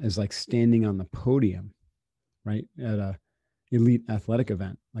earning that is like standing on the podium, right, at a elite athletic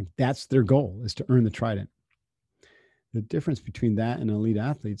event. Like that's their goal, is to earn the trident. The difference between that and elite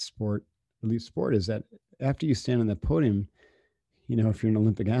sport is that after you stand on the podium, if you're an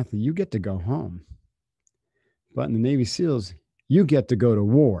Olympic athlete, you get to go home. But in the Navy SEALs, you get to go to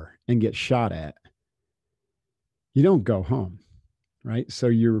war and get shot at. You don't go home, right? So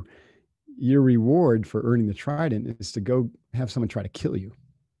your reward for earning the trident is to go have someone try to kill you,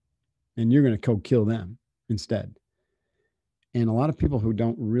 and you're going to go kill them instead. And a lot of people who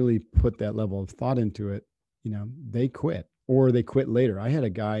don't really put that level of thought into it, they quit, or they quit later. I had a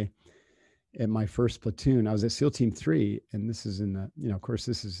guy at my first platoon. I was at SEAL Team 3, and this is in the, of course,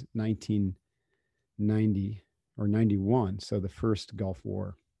 this is 1990 or 91. So the first Gulf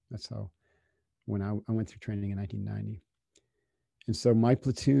War. That's when I went through training in 1990. And so my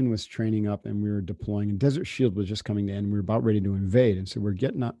platoon was training up, and we were deploying, and Desert Shield was just coming to end. We were about ready to invade. And so we're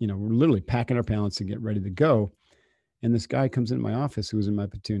getting up, we're literally packing our pallets and get ready to go. And this guy comes into my office who was in my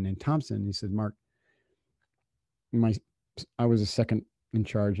platoon named Thompson. And he said, Mark, I was a second in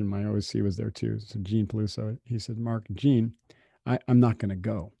charge, and my OC was there too. So Gene Peluso, he said, Mark, Gene, I'm not going to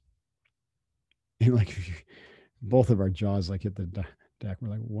go. And like both of our jaws like hit the deck. We're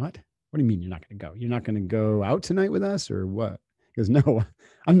like, what? What do you mean you're not going to go? You're not going to go out tonight with us or what? He goes, no,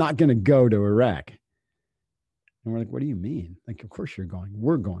 I'm not going to go to Iraq. And we're like, what do you mean? Like, of course you're going.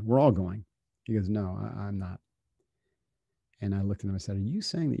 We're going. We're all going. He goes, no, I'm not. And I looked at him and said, are you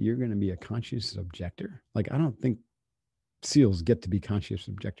saying that you're going to be a conscientious objector? Like, I don't think SEALs get to be conscientious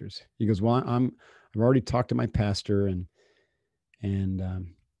objectors. He goes, well, I've already talked to my pastor, and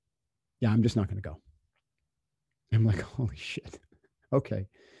yeah, I'm just not going to go. I'm like, holy shit. Okay.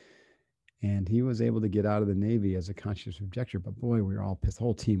 And he was able to get out of the Navy as a conscientious objector. But boy, we were all pissed. The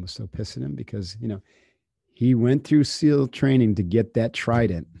whole team was so pissed at him because, he went through SEAL training to get that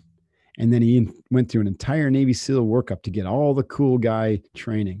trident. And then he went through an entire Navy SEAL workup to get all the cool guy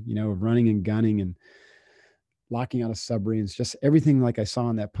training, running and gunning and locking out of submarines, just everything like I saw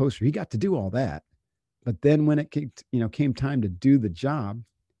on that poster. He got to do all that. But then when it came time to do the job,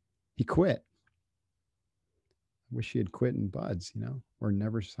 he quit. I wish he had quit in buds, or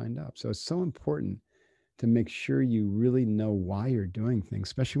never signed up. So it's so important to make sure you really know why you're doing things,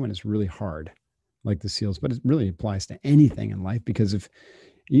 especially when it's really hard, like the SEALs. But it really applies to anything in life, because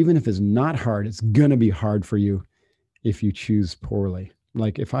even if it's not hard, it's going to be hard for you if you choose poorly.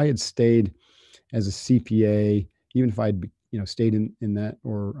 Like if I had stayed as a CPA, even if I'd stayed in that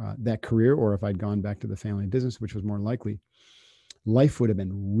or that career, or if I'd gone back to the family business, which was more likely, life would have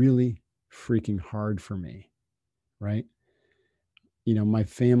been really freaking hard for me, right? My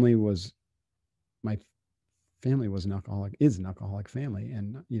family was an alcoholic, is an alcoholic family,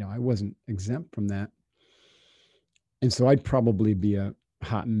 and I wasn't exempt from that, and so I'd probably be a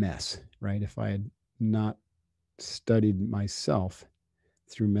hot mess, right, if I had not studied myself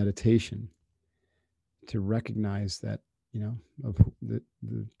through meditation to recognize that you know, of the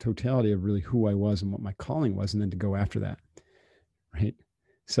totality of really who I was and what my calling was, and then to go after that, right?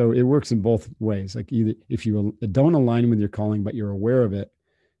 So it works in both ways. Like either if you don't align with your calling, but you're aware of it,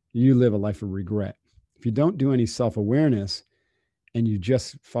 you live a life of regret. If you don't do any self-awareness and you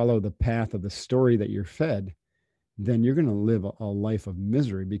just follow the path of the story that you're fed, then you're going to live a life of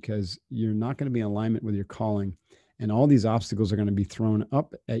misery because you're not going to be in alignment with your calling. And all these obstacles are going to be thrown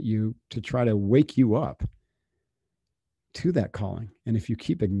up at you to try to wake you up to that calling. And if you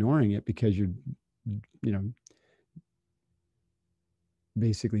keep ignoring it because you're, you know,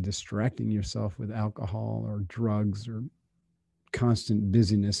 basically distracting yourself with alcohol or drugs or constant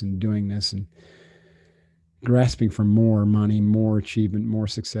busyness and doing this and grasping for more money, more achievement, more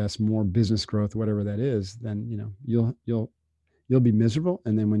success, more business growth, whatever that is, then you'll be miserable.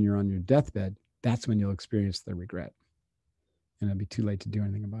 And then when you're on your deathbed, that's when you'll experience the regret, and it'll be too late to do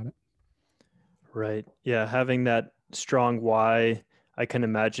anything about it. Right. Yeah. Having that strong why, I can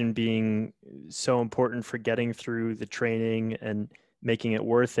imagine being so important for getting through the training and making it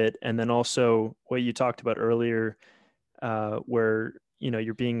worth it. And then also what you talked about earlier, where,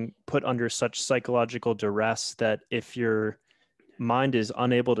 you're being put under such psychological duress that if your mind is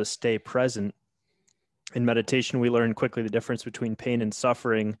unable to stay present, in meditation, we learn quickly the difference between pain and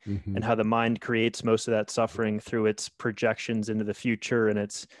suffering, Mm-hmm. and how the mind creates most of that suffering through its projections into the future and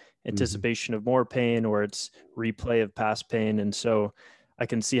its Mm-hmm. anticipation of more pain or its replay of past pain. And so I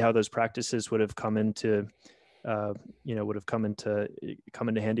can see how those practices would have come into, come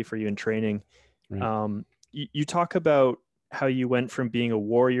into handy for you in training. Right. You talk about how you went from being a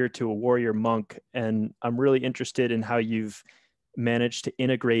warrior to a warrior monk, and I'm really interested in how you've managed to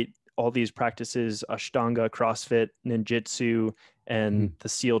integrate all these practices, Ashtanga, CrossFit, Ninjutsu, Mm-hmm. and the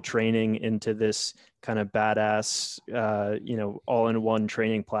SEAL training into this kind of badass, all-in-one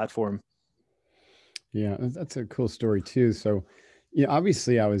training platform. Yeah, that's a cool story too. So,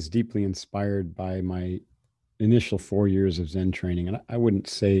 obviously, I was deeply inspired by my initial 4 years of Zen training, and I wouldn't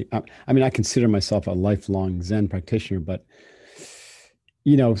say, I mean, I consider myself a lifelong Zen practitioner, but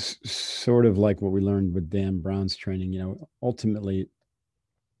sort of like what we learned with Dan Brown's training. Ultimately, it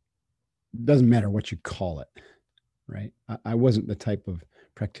doesn't matter what you call it, right? I wasn't the type of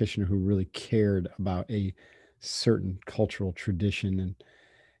practitioner who really cared about a certain cultural tradition,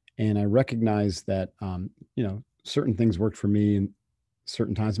 and I recognized that certain things worked for me in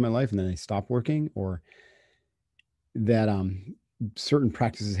certain times of my life, and then they stopped working, or that certain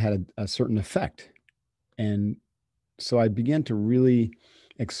practices had a certain effect. And so I began to really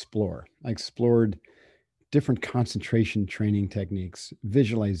explore. I explored different concentration training techniques,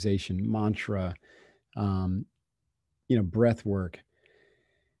 visualization, mantra, um, breath work,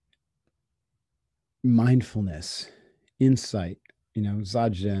 mindfulness, insight,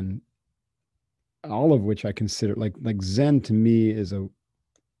 zazen, all of which I consider like Zen to me it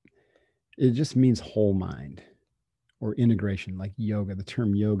just means whole mind or integration, like yoga. The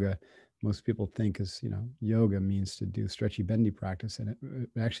term yoga, most people think is, yoga means to do stretchy bendy practice, and it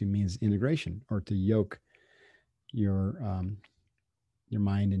actually means integration, or to yoke your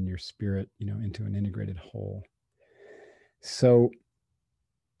mind and your spirit, into an integrated whole. So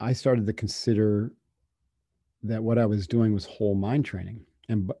I started to consider that what I was doing was whole mind training.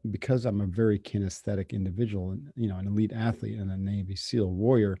 And because I'm a very kinesthetic individual and, an elite athlete and a Navy SEAL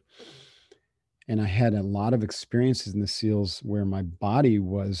warrior, and I had a lot of experiences in the SEALs where my body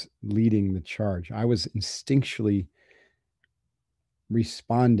was leading the charge. I was instinctually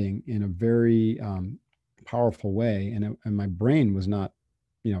responding in a very powerful way, and my brain was not,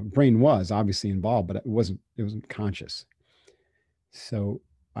 brain was obviously involved, but it wasn't conscious. So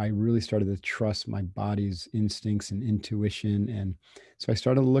I really started to trust my body's instincts and intuition, and so I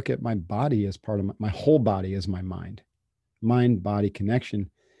started to look at my body as part of my whole body as my mind body connection.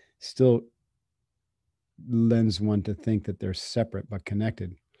 Still lends one to think that they're separate but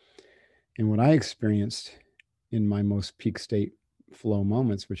connected. And what I experienced in my most peak state flow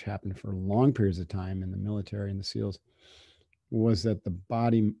moments, which happened for long periods of time in the military and the SEALs, was that the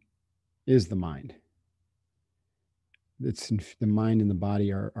body is the mind. It's the mind and the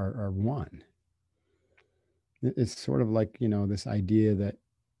body are one. It's sort of like, this idea that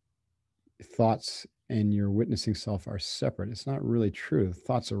thoughts and your witnessing self are separate. It's not really true.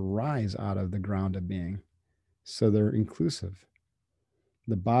 Thoughts arise out of the ground of being, so they're inclusive.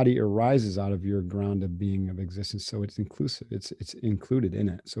 The body arises out of your ground of being, of existence, so it's inclusive. It's included in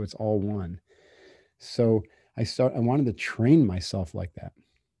it, so it's all one. So I wanted to train myself like that,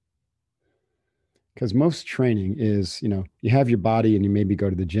 because most training is, you have your body and you maybe go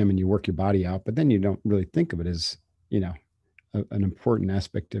to the gym and you work your body out, but then you don't really think of it as, an important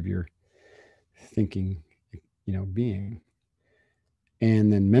aspect of your thinking, being.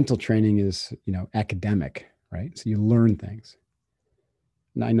 And then mental training is, academic, right? So you learn things.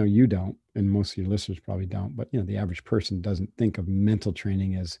 And I know you don't, and most of your listeners probably don't, but the average person doesn't think of mental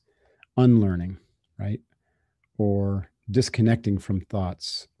training as unlearning, right? Or disconnecting from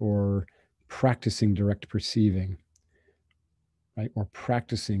thoughts, or practicing direct perceiving, right? Or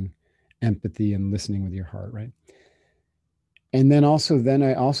practicing empathy and listening with your heart, right? And then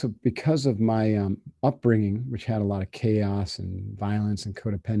I also, because of my upbringing, which had a lot of chaos and violence and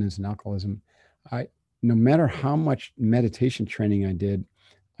codependence and alcoholism, I, no matter how much meditation training I did,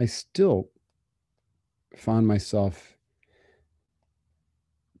 I still found myself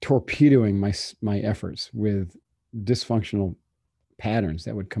torpedoing my efforts with dysfunctional patterns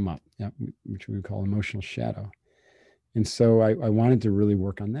that would come up, which we would call emotional shadow. And so I wanted to really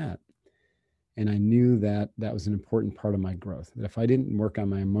work on that. And I knew that that was an important part of my growth. That if I didn't work on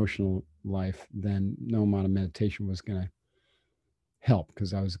my emotional life, then no amount of meditation was going to help,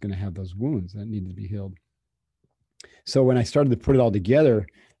 because I was going to have those wounds that needed to be healed. So when I started to put it all together,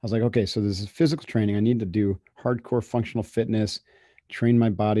 I was like, okay, so this is physical training. I need to do hardcore functional fitness, train my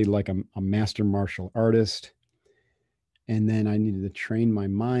body like a master martial artist. And then I needed to train my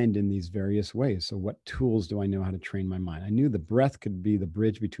mind in these various ways. So what tools do I know how to train my mind? I knew the breath could be the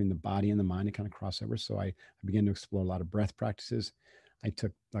bridge between the body and the mind to kind of cross over. So I began to explore a lot of breath practices. I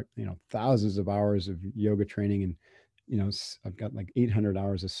took thousands of hours of yoga training, and I've got like 800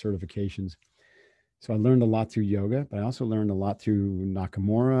 hours of certifications. So I learned a lot through yoga, but I also learned a lot through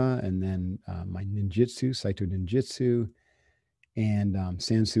Nakamura, and then my ninjutsu, Saito ninjutsu, and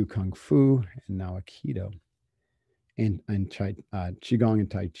Sansu Kung Fu, and now Aikido, and Qigong and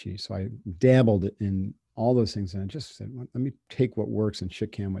Tai Chi. So I dabbled in all those things, and I just said, well, let me take what works and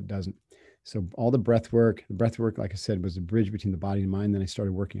shit can what doesn't. So all the breath work, like I said, was a bridge between the body and mind. Then I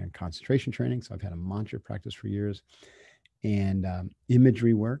started working on concentration training. So I've had a mantra practice for years, and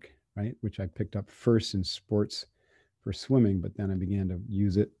imagery work, right, which I picked up first in sports for swimming, but then I began to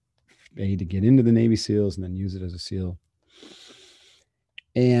use it to get into the Navy SEALs, and then use it as a SEAL.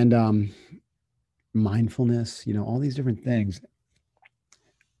 And mindfulness, all these different things,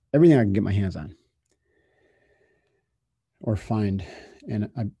 everything I can get my hands on or find. And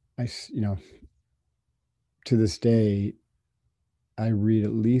I to this day, I read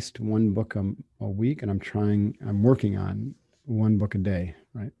at least one book a week, and I'm working on one book a day,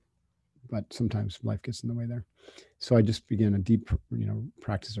 right? But sometimes life gets in the way there. So I just began a deep,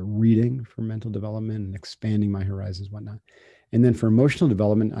 practice of reading for mental development and expanding my horizons, whatnot. And then for emotional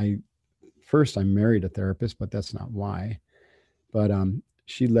development, I married a therapist, but that's not why. But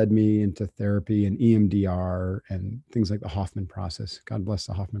she led me into therapy and EMDR and things like the Hoffman process. God bless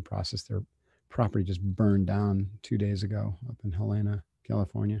the Hoffman process. Their property just burned down 2 days ago up in Helena,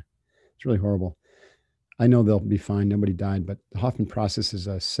 California. It's really horrible. I know they'll be fine. Nobody died, but the Hoffman process is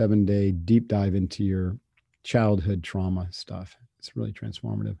a 7-day deep dive into your childhood trauma stuff. It's really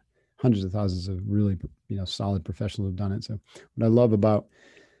transformative. Hundreds of thousands of really, solid professionals have done it. So what I love about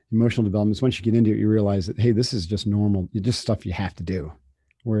emotional development is once you get into it, you realize that, hey, this is just normal. It's just stuff you have to do.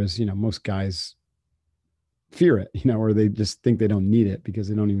 Whereas, most guys fear it, or they just think they don't need it because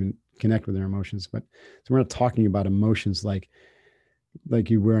they don't even connect with their emotions. But so we're not talking about emotions like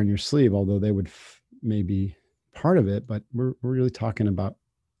you wear on your sleeve, although they would maybe part of it, but we're really talking about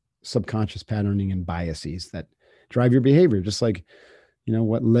subconscious patterning and biases that drive your behavior, just like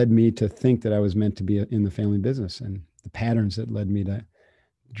what led me to think that I was meant to be in the family business, and the patterns that led me to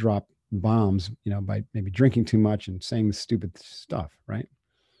drop bombs, by maybe drinking too much and saying the stupid stuff, right?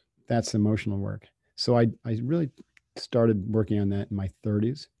 That's emotional work. So I really started working on that in my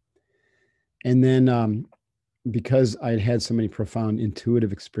 30s. And then because I'd had so many profound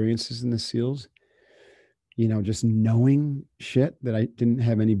intuitive experiences in the SEALs, just knowing shit that I didn't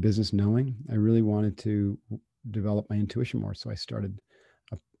have any business knowing, I really wanted to develop my intuition more. So I started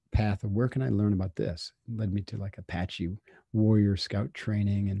a path of where can I learn about this? It led me to like Apache warrior scout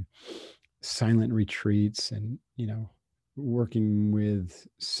training and silent retreats, and, working with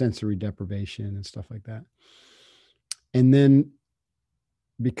sensory deprivation and stuff like that. And then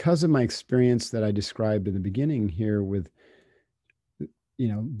because of my experience that I described in the beginning here with,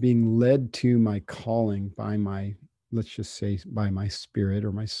 being led to my calling by let's just say by my spirit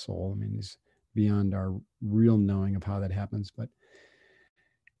or my soul. I mean, it's beyond our real knowing of how that happens,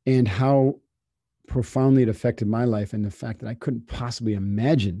 and how profoundly it affected my life, and the fact that I couldn't possibly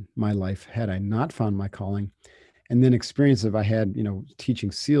imagine my life had I not found my calling. And then experience if I had,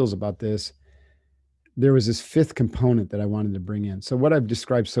 teaching SEALs about this, there was this fifth component that I wanted to bring in. So what I've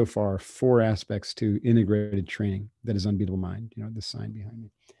described so far are 4 aspects to integrated training that is Unbeatable Mind, the sign behind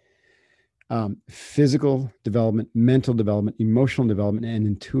me. physical development, mental development, emotional development, and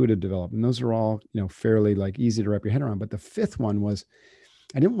intuitive development. Those are all, fairly like easy to wrap your head around. But the fifth one was,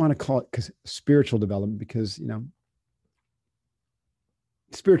 I didn't want to call it spiritual development because,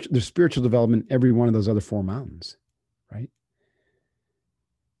 there's spiritual development in every one of those other four mountains, right?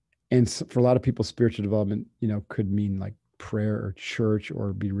 And so for a lot of people, spiritual development, could mean like prayer or church,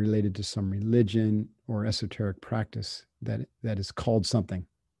 or be related to some religion or esoteric practice that is called something,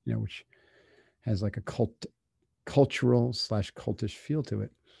 which has like a cultural / cultish feel to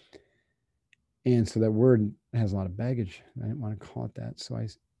it. And so that word has a lot of baggage. I didn't want to call it that. So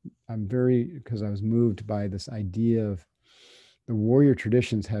because I was moved by this idea of the warrior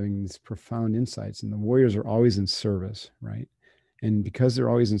traditions having these profound insights, and the warriors are always in service, right? And because they're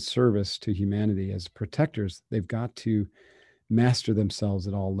always in service to humanity as protectors, they've got to master themselves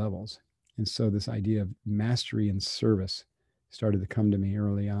at all levels. And so this idea of mastery and service started to come to me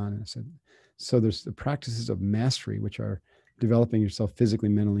early on. And I said, so there's the practices of mastery, which are developing yourself physically,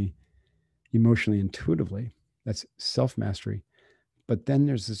 mentally, emotionally, intuitively. That's self-mastery. But then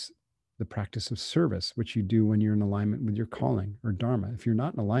there's the practice of service, which you do when you're in alignment with your calling or dharma. If you're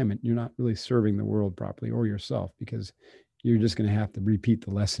not in alignment, you're not really serving the world properly or yourself, because you're just going to have to repeat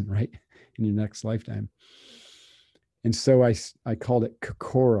the lesson, right, in your next lifetime. And so I called it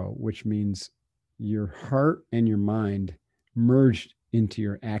kokoro, which means your heart and your mind merged into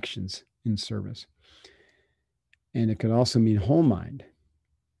your actions in service. And it could also mean whole mind,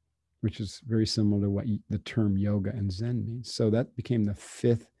 which is very similar to what the term yoga and Zen means. So that became the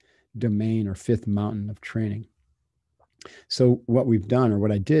fifth domain or fifth mountain of training. So what we've done, or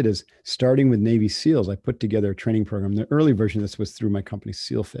what I did, is starting with Navy SEALs, I put together a training program. The early version of this was through my company,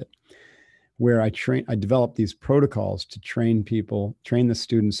 SEALFIT, where I developed these protocols to train the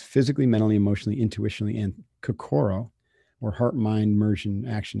students physically, mentally, emotionally, intuitionally, and kokoro, or heart, mind, immersion,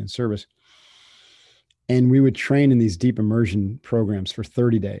 action, and service. And we would train in these deep immersion programs for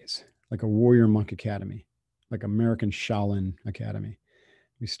 30 days, like a warrior monk academy, like American Shaolin Academy.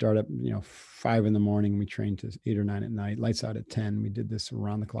 We start up, 5 a.m. We train to 8 or 9 at night, lights out at 10. We did this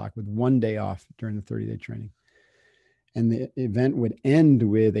around the clock with 1 day off during the 30-day training. And the event would end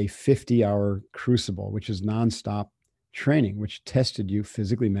with a 50-hour crucible, which is nonstop training, which tested you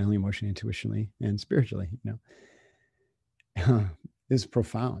physically, mentally, emotionally, intuitionally, and spiritually. It's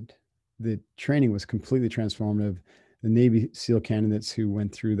profound. The training was completely transformative. The Navy SEAL candidates who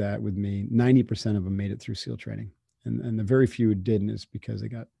went through that with me, 90% of them made it through SEAL training. And the very few who didn't is because they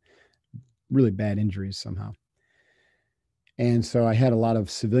got really bad injuries somehow. And so I had a lot of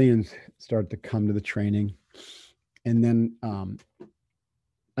civilians start to come to the training. And then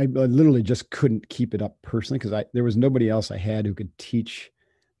I literally just couldn't keep it up personally, because there was nobody else I had who could teach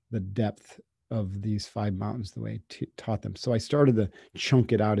the depth of these 5 mountains the way I taught them. So I started to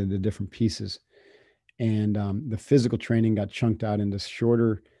chunk it out into different pieces. And the physical training got chunked out into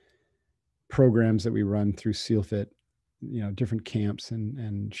shorter programs that we run through SEALFIT, different camps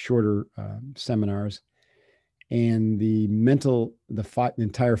and shorter seminars. And the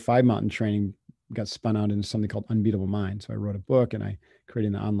entire 5 mountain training got spun out into something called Unbeatable Mind. So I wrote a book and I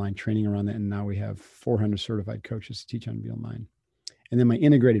created an online training around that. And now we have 400 certified coaches to teach Unbeatable Mind. And then my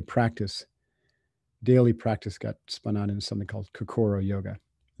integrated daily practice, got spun out into something called Kokoro Yoga.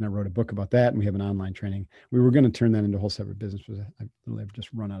 And I wrote a book about that. And we have an online training. We were going to turn that into a whole separate business, but I literally have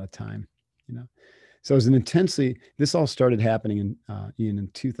just run out of time, So it was this all started happening in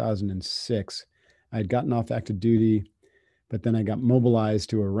 2006. I had gotten off active duty, but then I got mobilized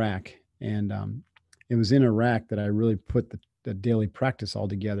to Iraq. And it was in Iraq that I really put the daily practice all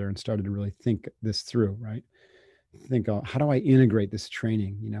together and started to really think this through, right? Think, how do I integrate this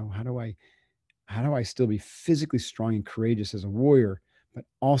training? How do I still be physically strong and courageous as a warrior, but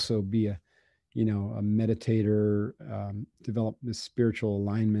also be a meditator, develop this spiritual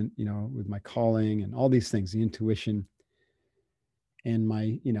alignment, with my calling and all these things, the intuition. And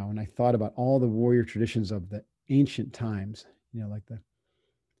and I thought about all the warrior traditions of the ancient times, like the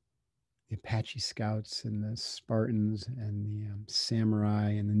Apache scouts and the Spartans and the samurai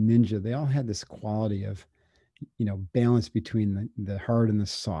and the ninja. They all had this quality of, balance between the hard and the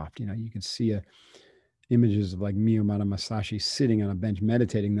soft. You could see images of like Miyamata Masashi sitting on a bench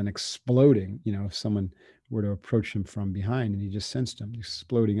meditating, then exploding, if someone were to approach him from behind, and he just sensed him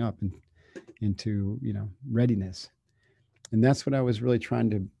exploding up into, readiness. And that's what I was really trying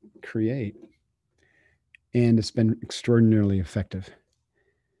to create. And it's been extraordinarily effective.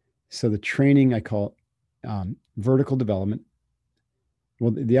 So the training I call vertical development.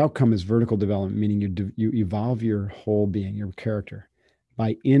 Well, the outcome is vertical development, meaning you evolve your whole being, your character,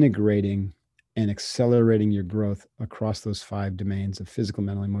 by integrating and accelerating your growth across those 5 domains of physical,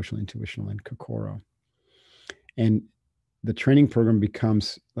 mental, emotional, intuitional, and kokoro. And the training program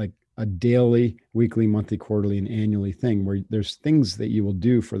becomes like a daily, weekly, monthly, quarterly, and annually thing where there's things that you will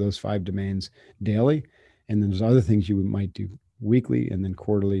do for those 5 domains daily. And then there's other things you might do weekly and then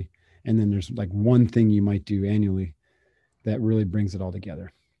quarterly. And then there's like one thing you might do annually that really brings it all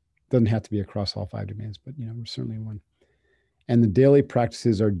together. Doesn't have to be across all 5 domains, but we're certainly one. And the daily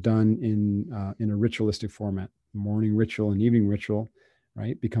practices are done in a ritualistic format. Morning ritual and evening ritual,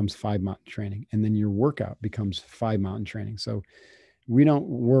 right, becomes 5 mountain training. And then your workout becomes 5 mountain training. So we don't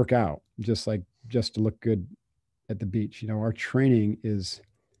work out just to look good at the beach. Our training is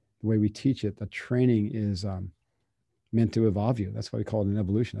the way we teach it. The training is meant to evolve you. That's why we call it an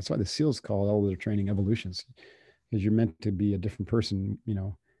evolution. That's why the SEALs call all their training evolutions, because you're meant to be a different person,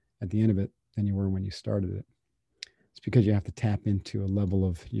 at the end of it than you were when you started it. It's because you have to tap into a level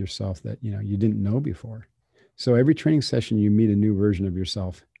of yourself that, you didn't know before. So every training session, you meet a new version of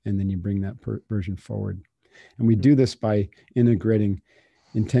yourself, and then you bring that version forward. And we do this by integrating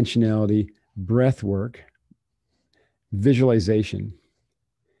intentionality, breath work, visualization,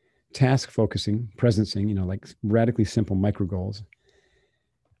 task focusing, presencing, like radically simple micro goals,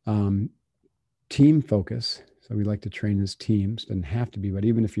 team focus. So we like to train as teams. Doesn't have to be, but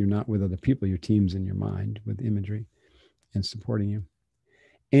even if you're not with other people, your team's in your mind with imagery and supporting you.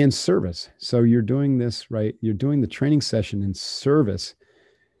 And service. So you're doing this, right? You're doing the training session in service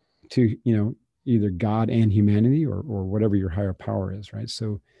to, either God and humanity or whatever your higher power is, right?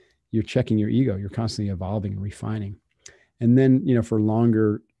 So you're checking your ego. You're constantly evolving and refining. And then, for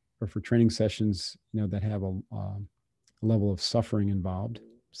longer or for training sessions, that have a level of suffering involved,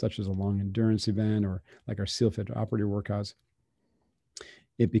 such as a long endurance event or like our SEALFIT operator workouts,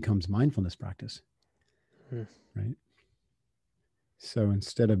 it becomes mindfulness practice, right? So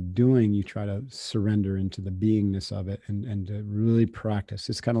instead of doing, you try to surrender into the beingness of it and to really practice.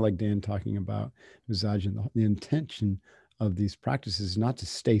 It's kind of like Dan talking about Visajjan. The intention of these practices is not to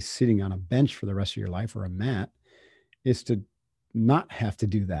stay sitting on a bench for the rest of your life or a mat. It's to not have to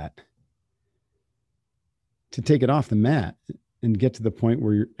do that. To take it off the mat and get to the point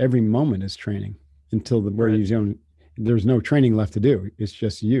where every moment is training until where there's no training left to do. It's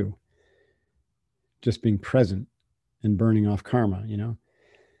just you, just being present and burning off karma,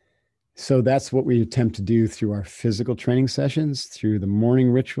 So that's what we attempt to do through our physical training sessions, through the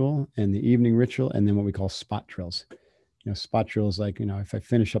morning ritual and the evening ritual, and then what we call spot drills. Spot drills like, if I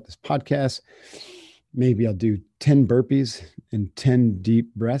finish up this podcast, maybe I'll do 10 burpees and 10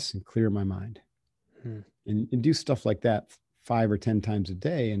 deep breaths and clear my mind. And do stuff like that 5 or 10 times a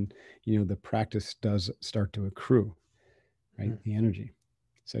day. And, the practice does start to accrue, right? The energy.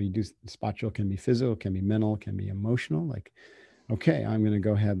 So you do spot drill, can be physical, can be mental, can be emotional. Like, okay, I'm going to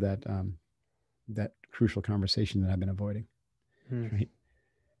go have that crucial conversation that I've been avoiding, right?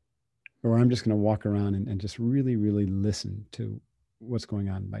 Or I'm just going to walk around and just really, really listen to what's going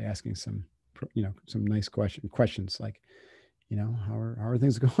on by asking some nice questions like, how are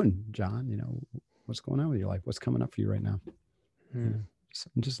things going, John? What's going on with your life? What's coming up for you right now?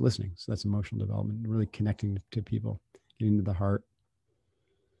 Just listening. So that's emotional development, really connecting to people, getting to the heart.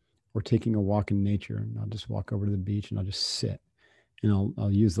 Or taking a walk in nature, and I'll just walk over to the beach and I'll just sit, and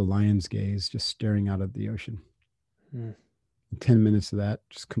I'll use the lion's gaze, just staring out at the ocean. 10 minutes of that,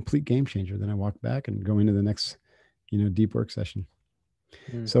 just complete game changer. Then I walk back and go into the next, deep work session.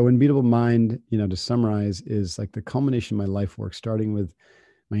 So Unbeatable Mind, to summarize, is like the culmination of my life work, starting with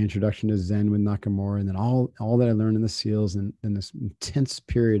my introduction to Zen with Nakamura, and then all that I learned in the SEALs, and this intense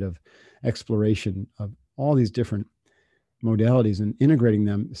period of exploration of all these different modalities and integrating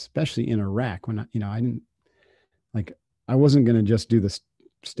them, especially in Iraq when I wasn't going to just do the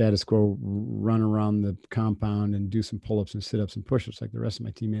status quo, run around the compound and do some pull-ups and sit-ups and push-ups like the rest of my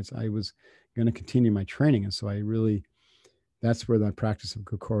teammates. I was going to continue my training. And so that's where the practice of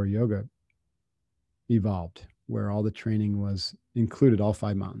Kokoro yoga evolved, where all the training included all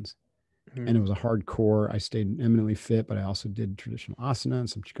 5 mountains. And it was a hardcore. I stayed eminently fit, but I also did traditional asana and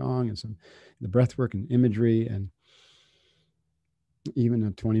some qigong and the breath work and imagery, and even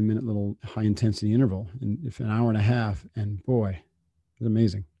a 20-minute little high intensity interval, and if an hour and a half, and boy, it was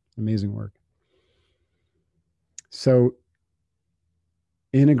amazing work. So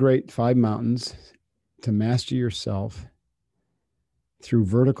integrate 5 mountains to master yourself through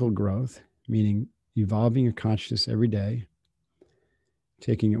vertical growth, meaning evolving your consciousness every day,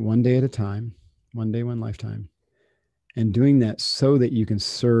 taking it one day at a time, one day, one lifetime, and doing that so that you can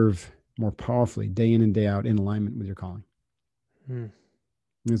serve more powerfully day in and day out in alignment with your calling.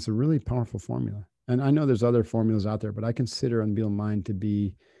 It's a really powerful formula. And I know there's other formulas out there, but I consider Unbeatable Mind to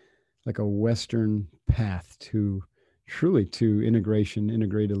be like a Western path to truly to integration,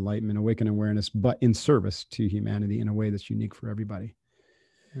 integrated enlightenment, awakened awareness, but in service to humanity in a way that's unique for everybody.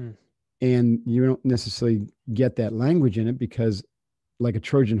 Mm. And you don't necessarily get that language in it because, like a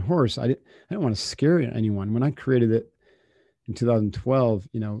Trojan horse, I didn't want to scare anyone. When I created it in 2012,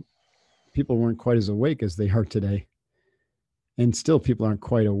 people weren't quite as awake as they are today. And still people aren't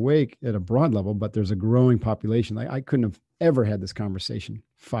quite awake at a broad level, but there's a growing population. Like, I couldn't have ever had this conversation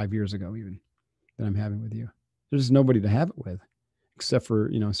 5 years ago, even, that I'm having with you. There's just nobody to have it with, except for,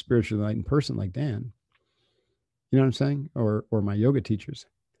 a spiritually enlightened person like Dan. You know what I'm saying? Or my yoga teachers.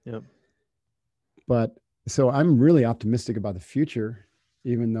 Yep. But so I'm really optimistic about the future,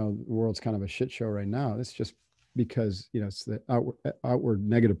 even though the world's kind of a shit show right now. It's just because, it's the outward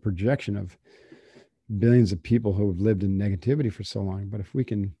negative projection of billions of people who have lived in negativity for so long. But if we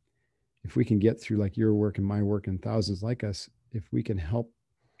can get through, like, your work and my work and thousands like us, if we can help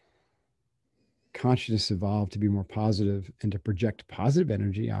consciousness evolve to be more positive and to project positive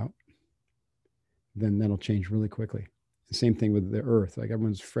energy out, then that'll change really quickly. The same thing with the earth. Like,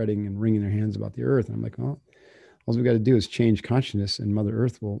 everyone's fretting and wringing their hands about the earth. And I'm like, well, all we got to do is change consciousness and Mother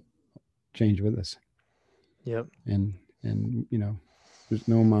Earth will change with us. Yep. And there's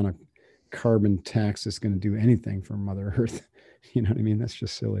no amount of carbon tax that's going to do anything for Mother Earth. You know what I mean? That's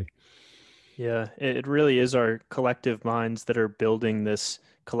just silly. Yeah, it really is our collective minds that are building this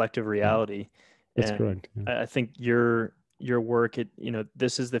collective reality. That's And correct. Yeah. I think your work,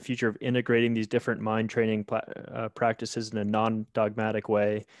 this is the future of integrating these different mind training practices in a non-dogmatic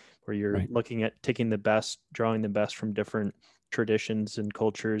way, where you're Right. looking at taking the best, drawing the best from different traditions and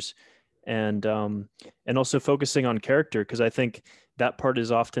cultures, and also focusing on character, because I think that part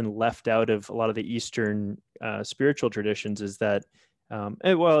is often left out of a lot of the Eastern spiritual traditions, is that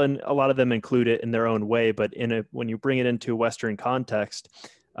and a lot of them include it in their own way, but when you bring it into a Western context,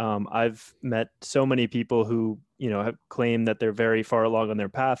 I've met so many people who, have claimed that they're very far along on their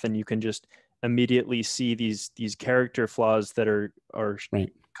path, and you can just immediately see these character flaws that are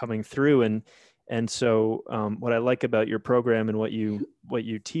Right. coming through. And so what I like about your program and what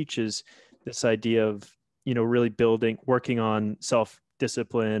you teach is this idea of, really working on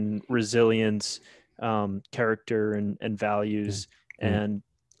self-discipline, resilience, character, and values. Yeah. And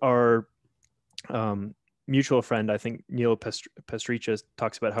our mutual friend, I think Neil Pastricha,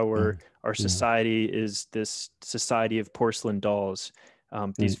 talks about how our Yeah. society is this society of porcelain dolls.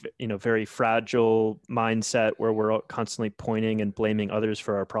 These, Right. very fragile mindset where we're constantly pointing and blaming others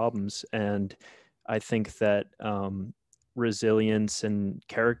for our problems. And I think that resilience and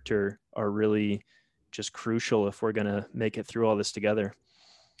character are really just crucial if we're going to make it through all this together.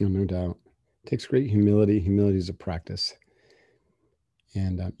 No doubt. It takes great humility. Humility is a practice.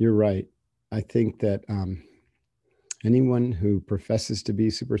 And you're right. I think that anyone who professes to be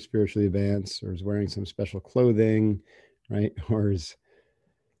super spiritually advanced, or is wearing some special clothing, right, or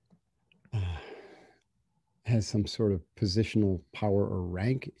has some sort of positional power or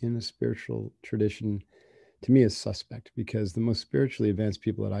rank in a spiritual tradition, to me is suspect, because the most spiritually advanced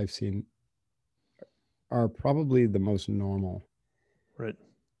people that I've seen are probably the most normal. Right.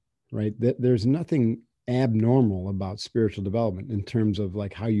 Right. There's nothing abnormal about spiritual development in terms of,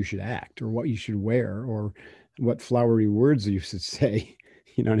 like, how you should act or what you should wear or what flowery words you should say.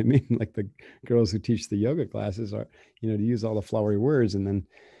 You know what I mean? Like, the girls who teach the yoga classes are, to use all the flowery words, and then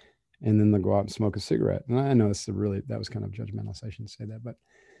they'll go out and smoke a cigarette. And I know that was kind of judgmental, so I shouldn't say that. But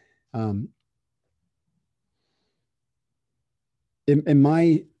in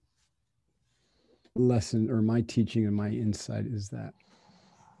my lesson, or my teaching and my insight, is that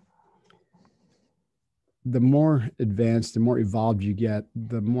the more advanced, the more evolved you get,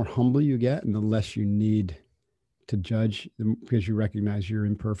 the more humble you get, and the less you need to judge, because you recognize you're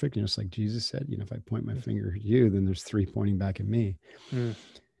imperfect. It's like Jesus said, if I point my finger at you, then there's three pointing back at me. Mm.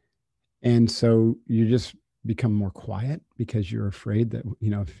 And so you just become more quiet, because you're afraid that,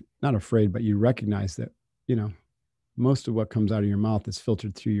 not afraid, but you recognize that, most of what comes out of your mouth is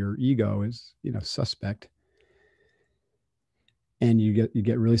filtered through your ego is, suspect. And you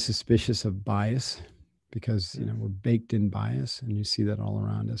get really suspicious of bias, because we're baked in bias, and you see that all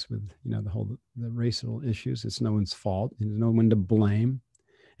around us with the racial issues. It's no one's fault. There's no one to blame.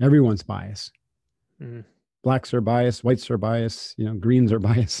 Everyone's biased. Blacks are biased, whites are biased, greens are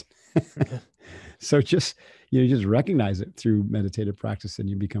biased. So just recognize it through meditative practice, and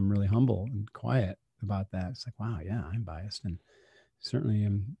you become really humble and quiet about that. It's like, wow, yeah, I'm biased, and certainly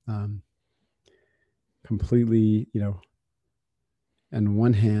am completely, on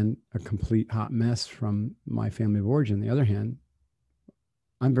one hand, a complete hot mess from my family of origin. On the other hand,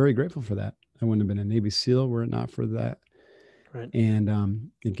 I'm very grateful for that. I wouldn't have been a Navy SEAL were it not for that Right.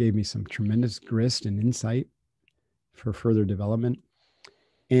 And it gave me some tremendous grist and insight for further development.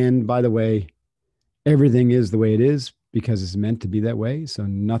 And by the way, everything is the way it is because it's meant to be that way. So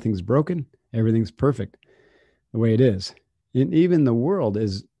nothing's broken. Everything's perfect the way it is. And even the world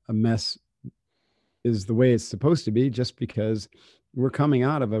is a mess, is the way it's supposed to be, just because we're coming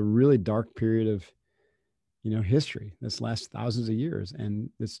out of a really dark period of, history this last thousands of years. And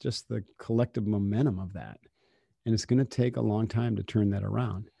it's just the collective momentum of that. And it's going to take a long time to turn that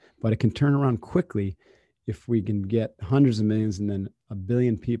around, but it can turn around quickly if we can get hundreds of millions and then a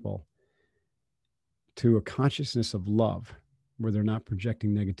billion people to a consciousness of love, where they're not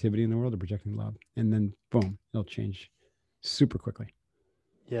projecting negativity in the world, they're projecting love. And then boom, it'll change super quickly.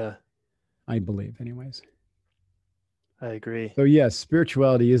 Yeah, I believe, anyways. I agree. So yes,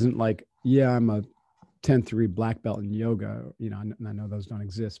 spirituality isn't like, yeah, I'm a 10th degree black belt in yoga. I know those don't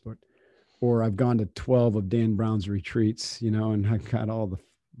exist, but, or I've gone to 12 of Dan Brown's retreats, and I've got all the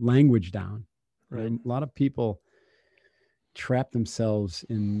language down. Right. A lot of people trap themselves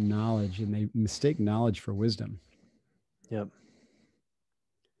in knowledge and they mistake knowledge for wisdom. Yep.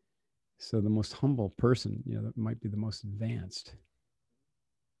 So the most humble person, that might be the most advanced.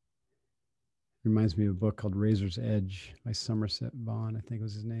 Reminds me of a book called Razor's Edge by Somerset Vaughn, I think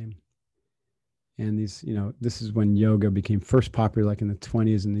was his name. And these, this is when yoga became first popular, like in the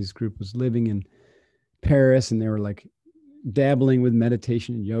 20s, and this group was living in Paris, and they were like dabbling with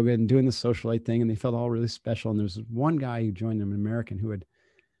meditation and yoga and doing the socialite thing, and they felt all really special. And there's one guy who joined them, an American, who had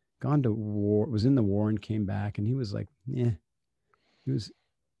gone to war, was in the war and came back, and he was like, he was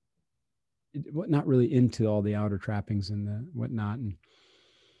not really into all the outer trappings and the whatnot,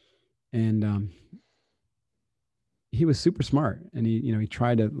 and he was super smart, and he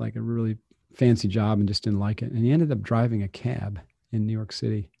tried like a really fancy job and just didn't like it, and he ended up driving a cab in New York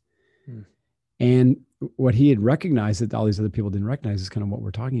City. And what he had recognized that all these other people didn't recognize is kind of what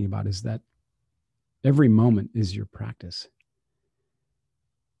we're talking about, is that every moment is your practice.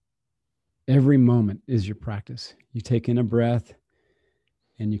 Every moment is your practice. You take in a breath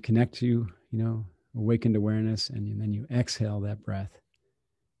and you connect to, awakened awareness, and then you exhale that breath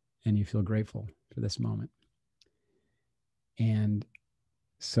and you feel grateful for this moment. And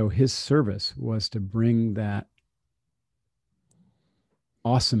so his service was to bring that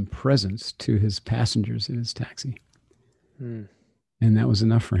awesome presence to his passengers in his taxi. And that was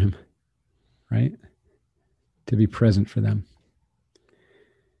enough for him, right? To be present for them.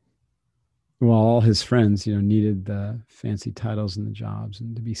 While all his friends, needed the fancy titles and the jobs,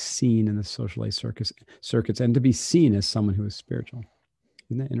 and to be seen in the socialite circuits, and to be seen as someone who is spiritual.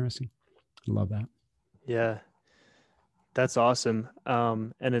 Isn't that interesting? I love that. Yeah, that's awesome.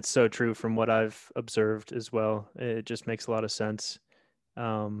 And it's so true from what I've observed as well. It just makes a lot of sense.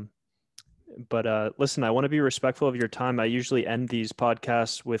 But listen, I want to be respectful of your time. I usually end these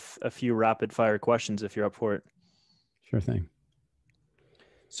podcasts with a few rapid fire questions if you're up for it. Sure thing.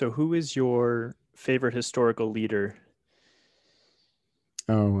 So who is your favorite historical leader?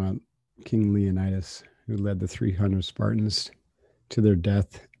 Oh, King Leonidas, who led the 300 Spartans to their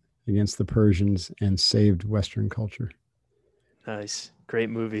death against the Persians and saved Western culture. Nice. Great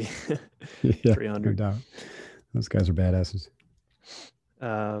movie. Yeah, 300. no doubt. Those guys are badasses.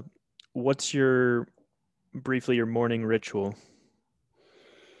 What's briefly your morning ritual?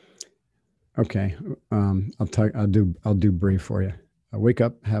 Okay. I'll do brief for you. I wake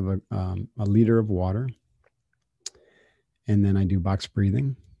up, have a liter of water, and then I do box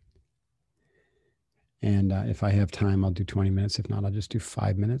breathing. And if I have time, I'll do 20 minutes. If not, I'll just do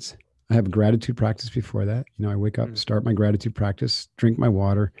 5 minutes. I have a gratitude practice before that. I wake up, start my gratitude practice, drink my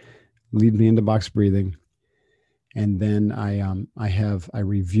water, lead me into box breathing. And then I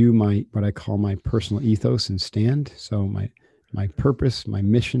review what I call my personal ethos and stand. So my purpose, my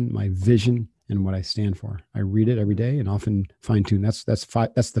mission, my vision, and what I stand for. I read it every day and often fine tune. That's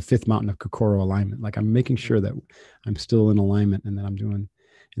the fifth mountain of Kokoro alignment. Like, I'm making sure that I'm still in alignment and that I'm doing,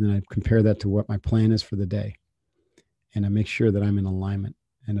 and then I compare that to what my plan is for the day. And I make sure that I'm in alignment.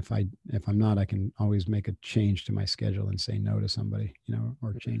 And if I'm not, I can always make a change to my schedule and say no to somebody,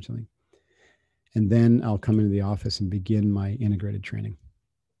 or change something. And then I'll come into the office and begin my integrated training,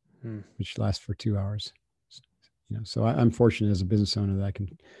 which lasts for 2 hours. So I'm fortunate as a business owner that I can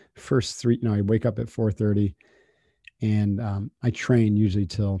I wake up at 4:30 and I train usually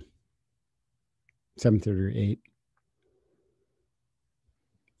till 7:30 or 8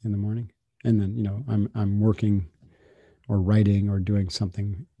 in the morning. And then, I'm working or writing or doing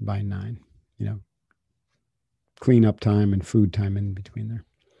something by 9, clean up time and food time in between there.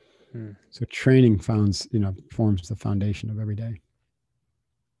 So training forms the foundation of every day.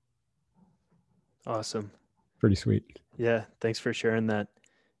 Awesome. pretty sweet. Yeah. Thanks for sharing that.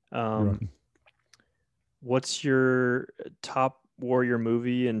 You're Um, welcome. what's your top warrior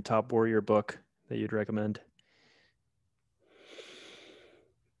movie and top warrior book that you'd recommend?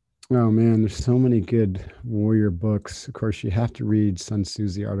 Oh man, there's so many good warrior books. Of course, you have to read Sun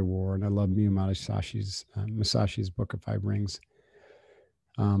Tzu's The Art of War, and I love Musashi's Book of Five Rings.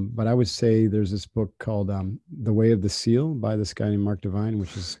 But I would say there's this book called The Way of the Seal by this guy named Mark Divine,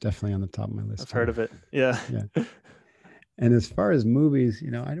 which is definitely on the top of my list I've too. heard of it. Yeah. Yeah. And as far as movies,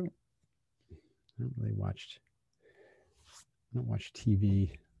 I don't really I don't watch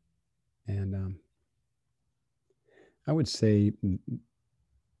TV, and I would say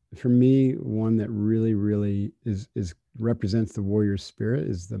for me, one that really, really is represents the warrior spirit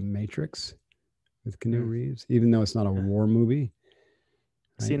is The Matrix with Keanu Mm, Reeves. Even though it's not a yeah. war movie,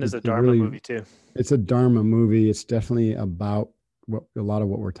 right? Seen as a It Dharma really movie too. it's a Dharma movie. It's definitely about what a lot of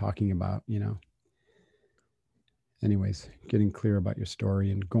what we're talking about. Anyways, getting clear about your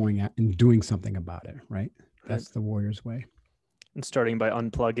story and going out and doing something about it. Right. Right. That's the warrior's way. And starting by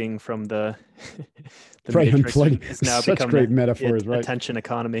unplugging from the the Right. matrix Unplugging. has now Such become great the metaphors. Right. attention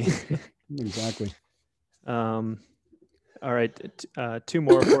economy. Exactly. um, all right. Two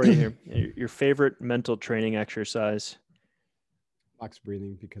more for you here. Your favorite mental training exercise. Box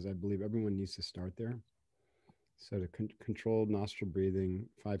breathing, because I believe everyone needs to start there. So to controlled nostril breathing,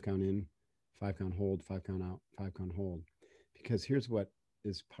 5 count in, 5 count hold, 5 count out, 5 count hold. Because here's what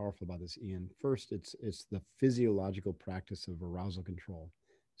is powerful about this, Ian. First, it's the physiological practice of arousal control.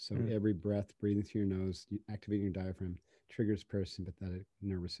 So every breath, breathing through your nose, activating your diaphragm, triggers parasympathetic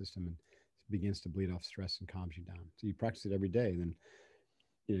nervous system and begins to bleed off stress and calms you down. So you practice it every day, then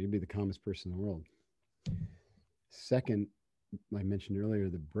you'll be the calmest person in the world. Second, I mentioned earlier,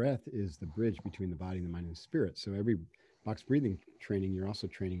 the breath is the bridge between the body and the mind and the spirit. So every box breathing training, you're also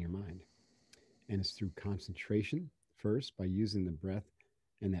training your mind. And it's through concentration first by using the breath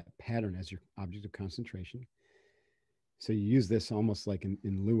and that pattern as your object of concentration. So you use this almost like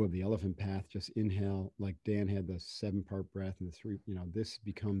in lieu of the elephant path, just inhale, like Dan had the 7-part breath and the 3, this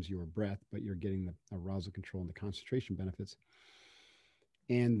becomes your breath, but you're getting the arousal control and the concentration benefits.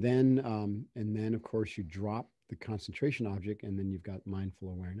 And then of course you drop the concentration object, and then you've got mindful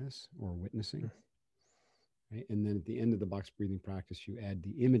awareness or witnessing, right? And then at the end of the box breathing practice, you add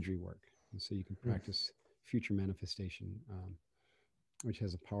the imagery work, and so you can practice future manifestation, which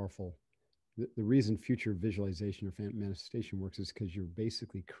has a powerful. The reason future visualization or manifestation works is because you're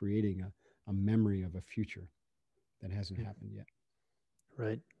basically creating a memory of a future that hasn't happened yet.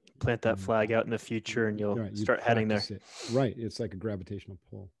 Right. Plant that flag out in the future, and you'll start heading there. It. Right. It's like a gravitational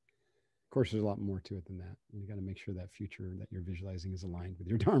pull. Of course, there's a lot more to it than that. You got to make sure that future that you're visualizing is aligned with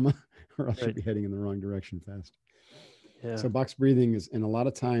your dharma, or else you'll be heading in the wrong direction fast. Yeah. So box breathing is, and a lot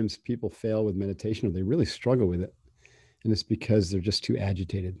of times people fail with meditation, or they really struggle with it, and it's because they're just too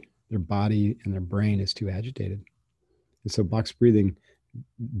agitated. Their body and their brain is too agitated, and so box breathing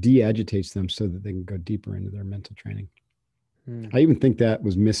de-agitates them so that they can go deeper into their mental training. I even think that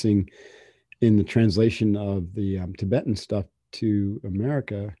was missing in the translation of the Tibetan stuff to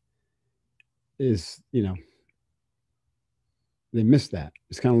America. Is they missed that.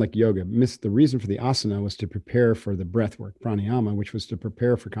 It's kind of like yoga. The reason for the asana was to prepare for the breath work, pranayama, which was to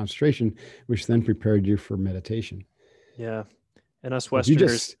prepare for concentration, which then prepared you for meditation. Yeah. And us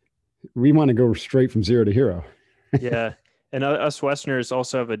Westerners, we want to go straight from zero to hero. Yeah. And us Westerners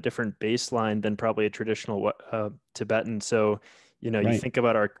also have a different baseline than probably a traditional Tibetan. So, you think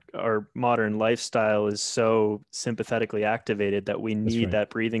about our modern lifestyle is so sympathetically activated that we need that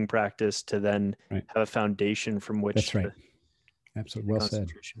breathing practice to then have a foundation from which. That's right. Absolutely. Well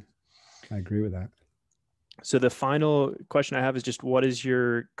said. I agree with that. So the final question I have is just, what is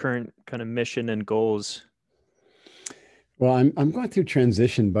your current kind of mission and goals? Well, I'm going through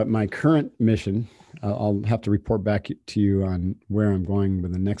transition, but my current mission, I'll have to report back to you on where I'm going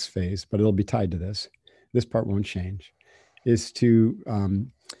with the next phase, but it'll be tied to this. This part won't change, is to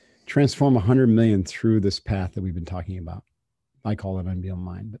transform 100 million through this path that we've been talking about. I call it Unbeatable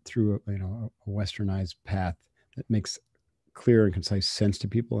Mind, but through a westernized path that makes clear and concise sense to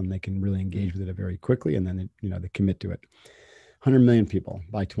people, and they can really engage with it very quickly, and then they commit to it. 100 million people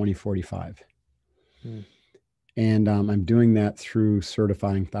by 2045. And I'm doing that through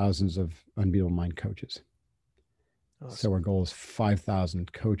certifying thousands of Unbeatable Mind coaches. Awesome. So our goal is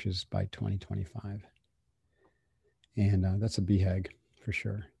 5,000 coaches by 2025. And that's a BHAG for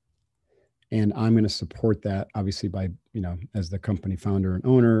sure. And I'm going to support that, obviously, by, as the company founder and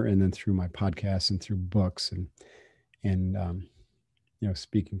owner, and then through my podcasts and through books and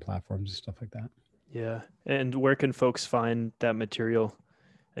speaking platforms and stuff like that. Yeah. And where can folks find that material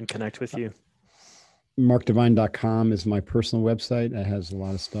and connect with you? markdevine.com is my personal website. It has a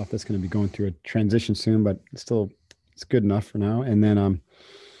lot of stuff that's going to be going through a transition soon, but it's good enough for now. And then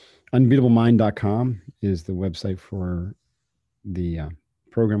unbeatablemind.com is the website for the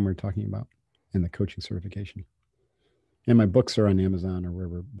program we're talking about and the coaching certification. And my books are on Amazon or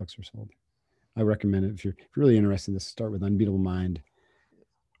wherever books are sold. I recommend it if you're really interested. To start with Unbeatable Mind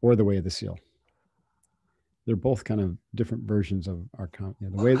or The Way of the SEAL. They're both kind of different versions of our the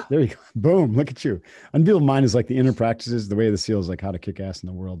way. There you go. Boom! Look at you. Unbeatable Mind is like the inner practices. The Way of the SEAL is like how to kick ass in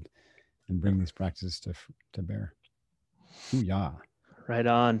the world and bring these practices to bear. Ooh-yah. Right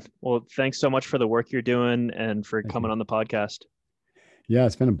on. Well, thanks so much for the work you're doing and for coming on the podcast. Yeah,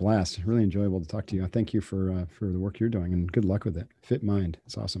 it's been a blast. Really enjoyable to talk to you. Thank you for the work you're doing, and good luck with it. FitMind.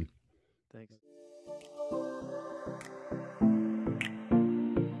 It's awesome. Thanks.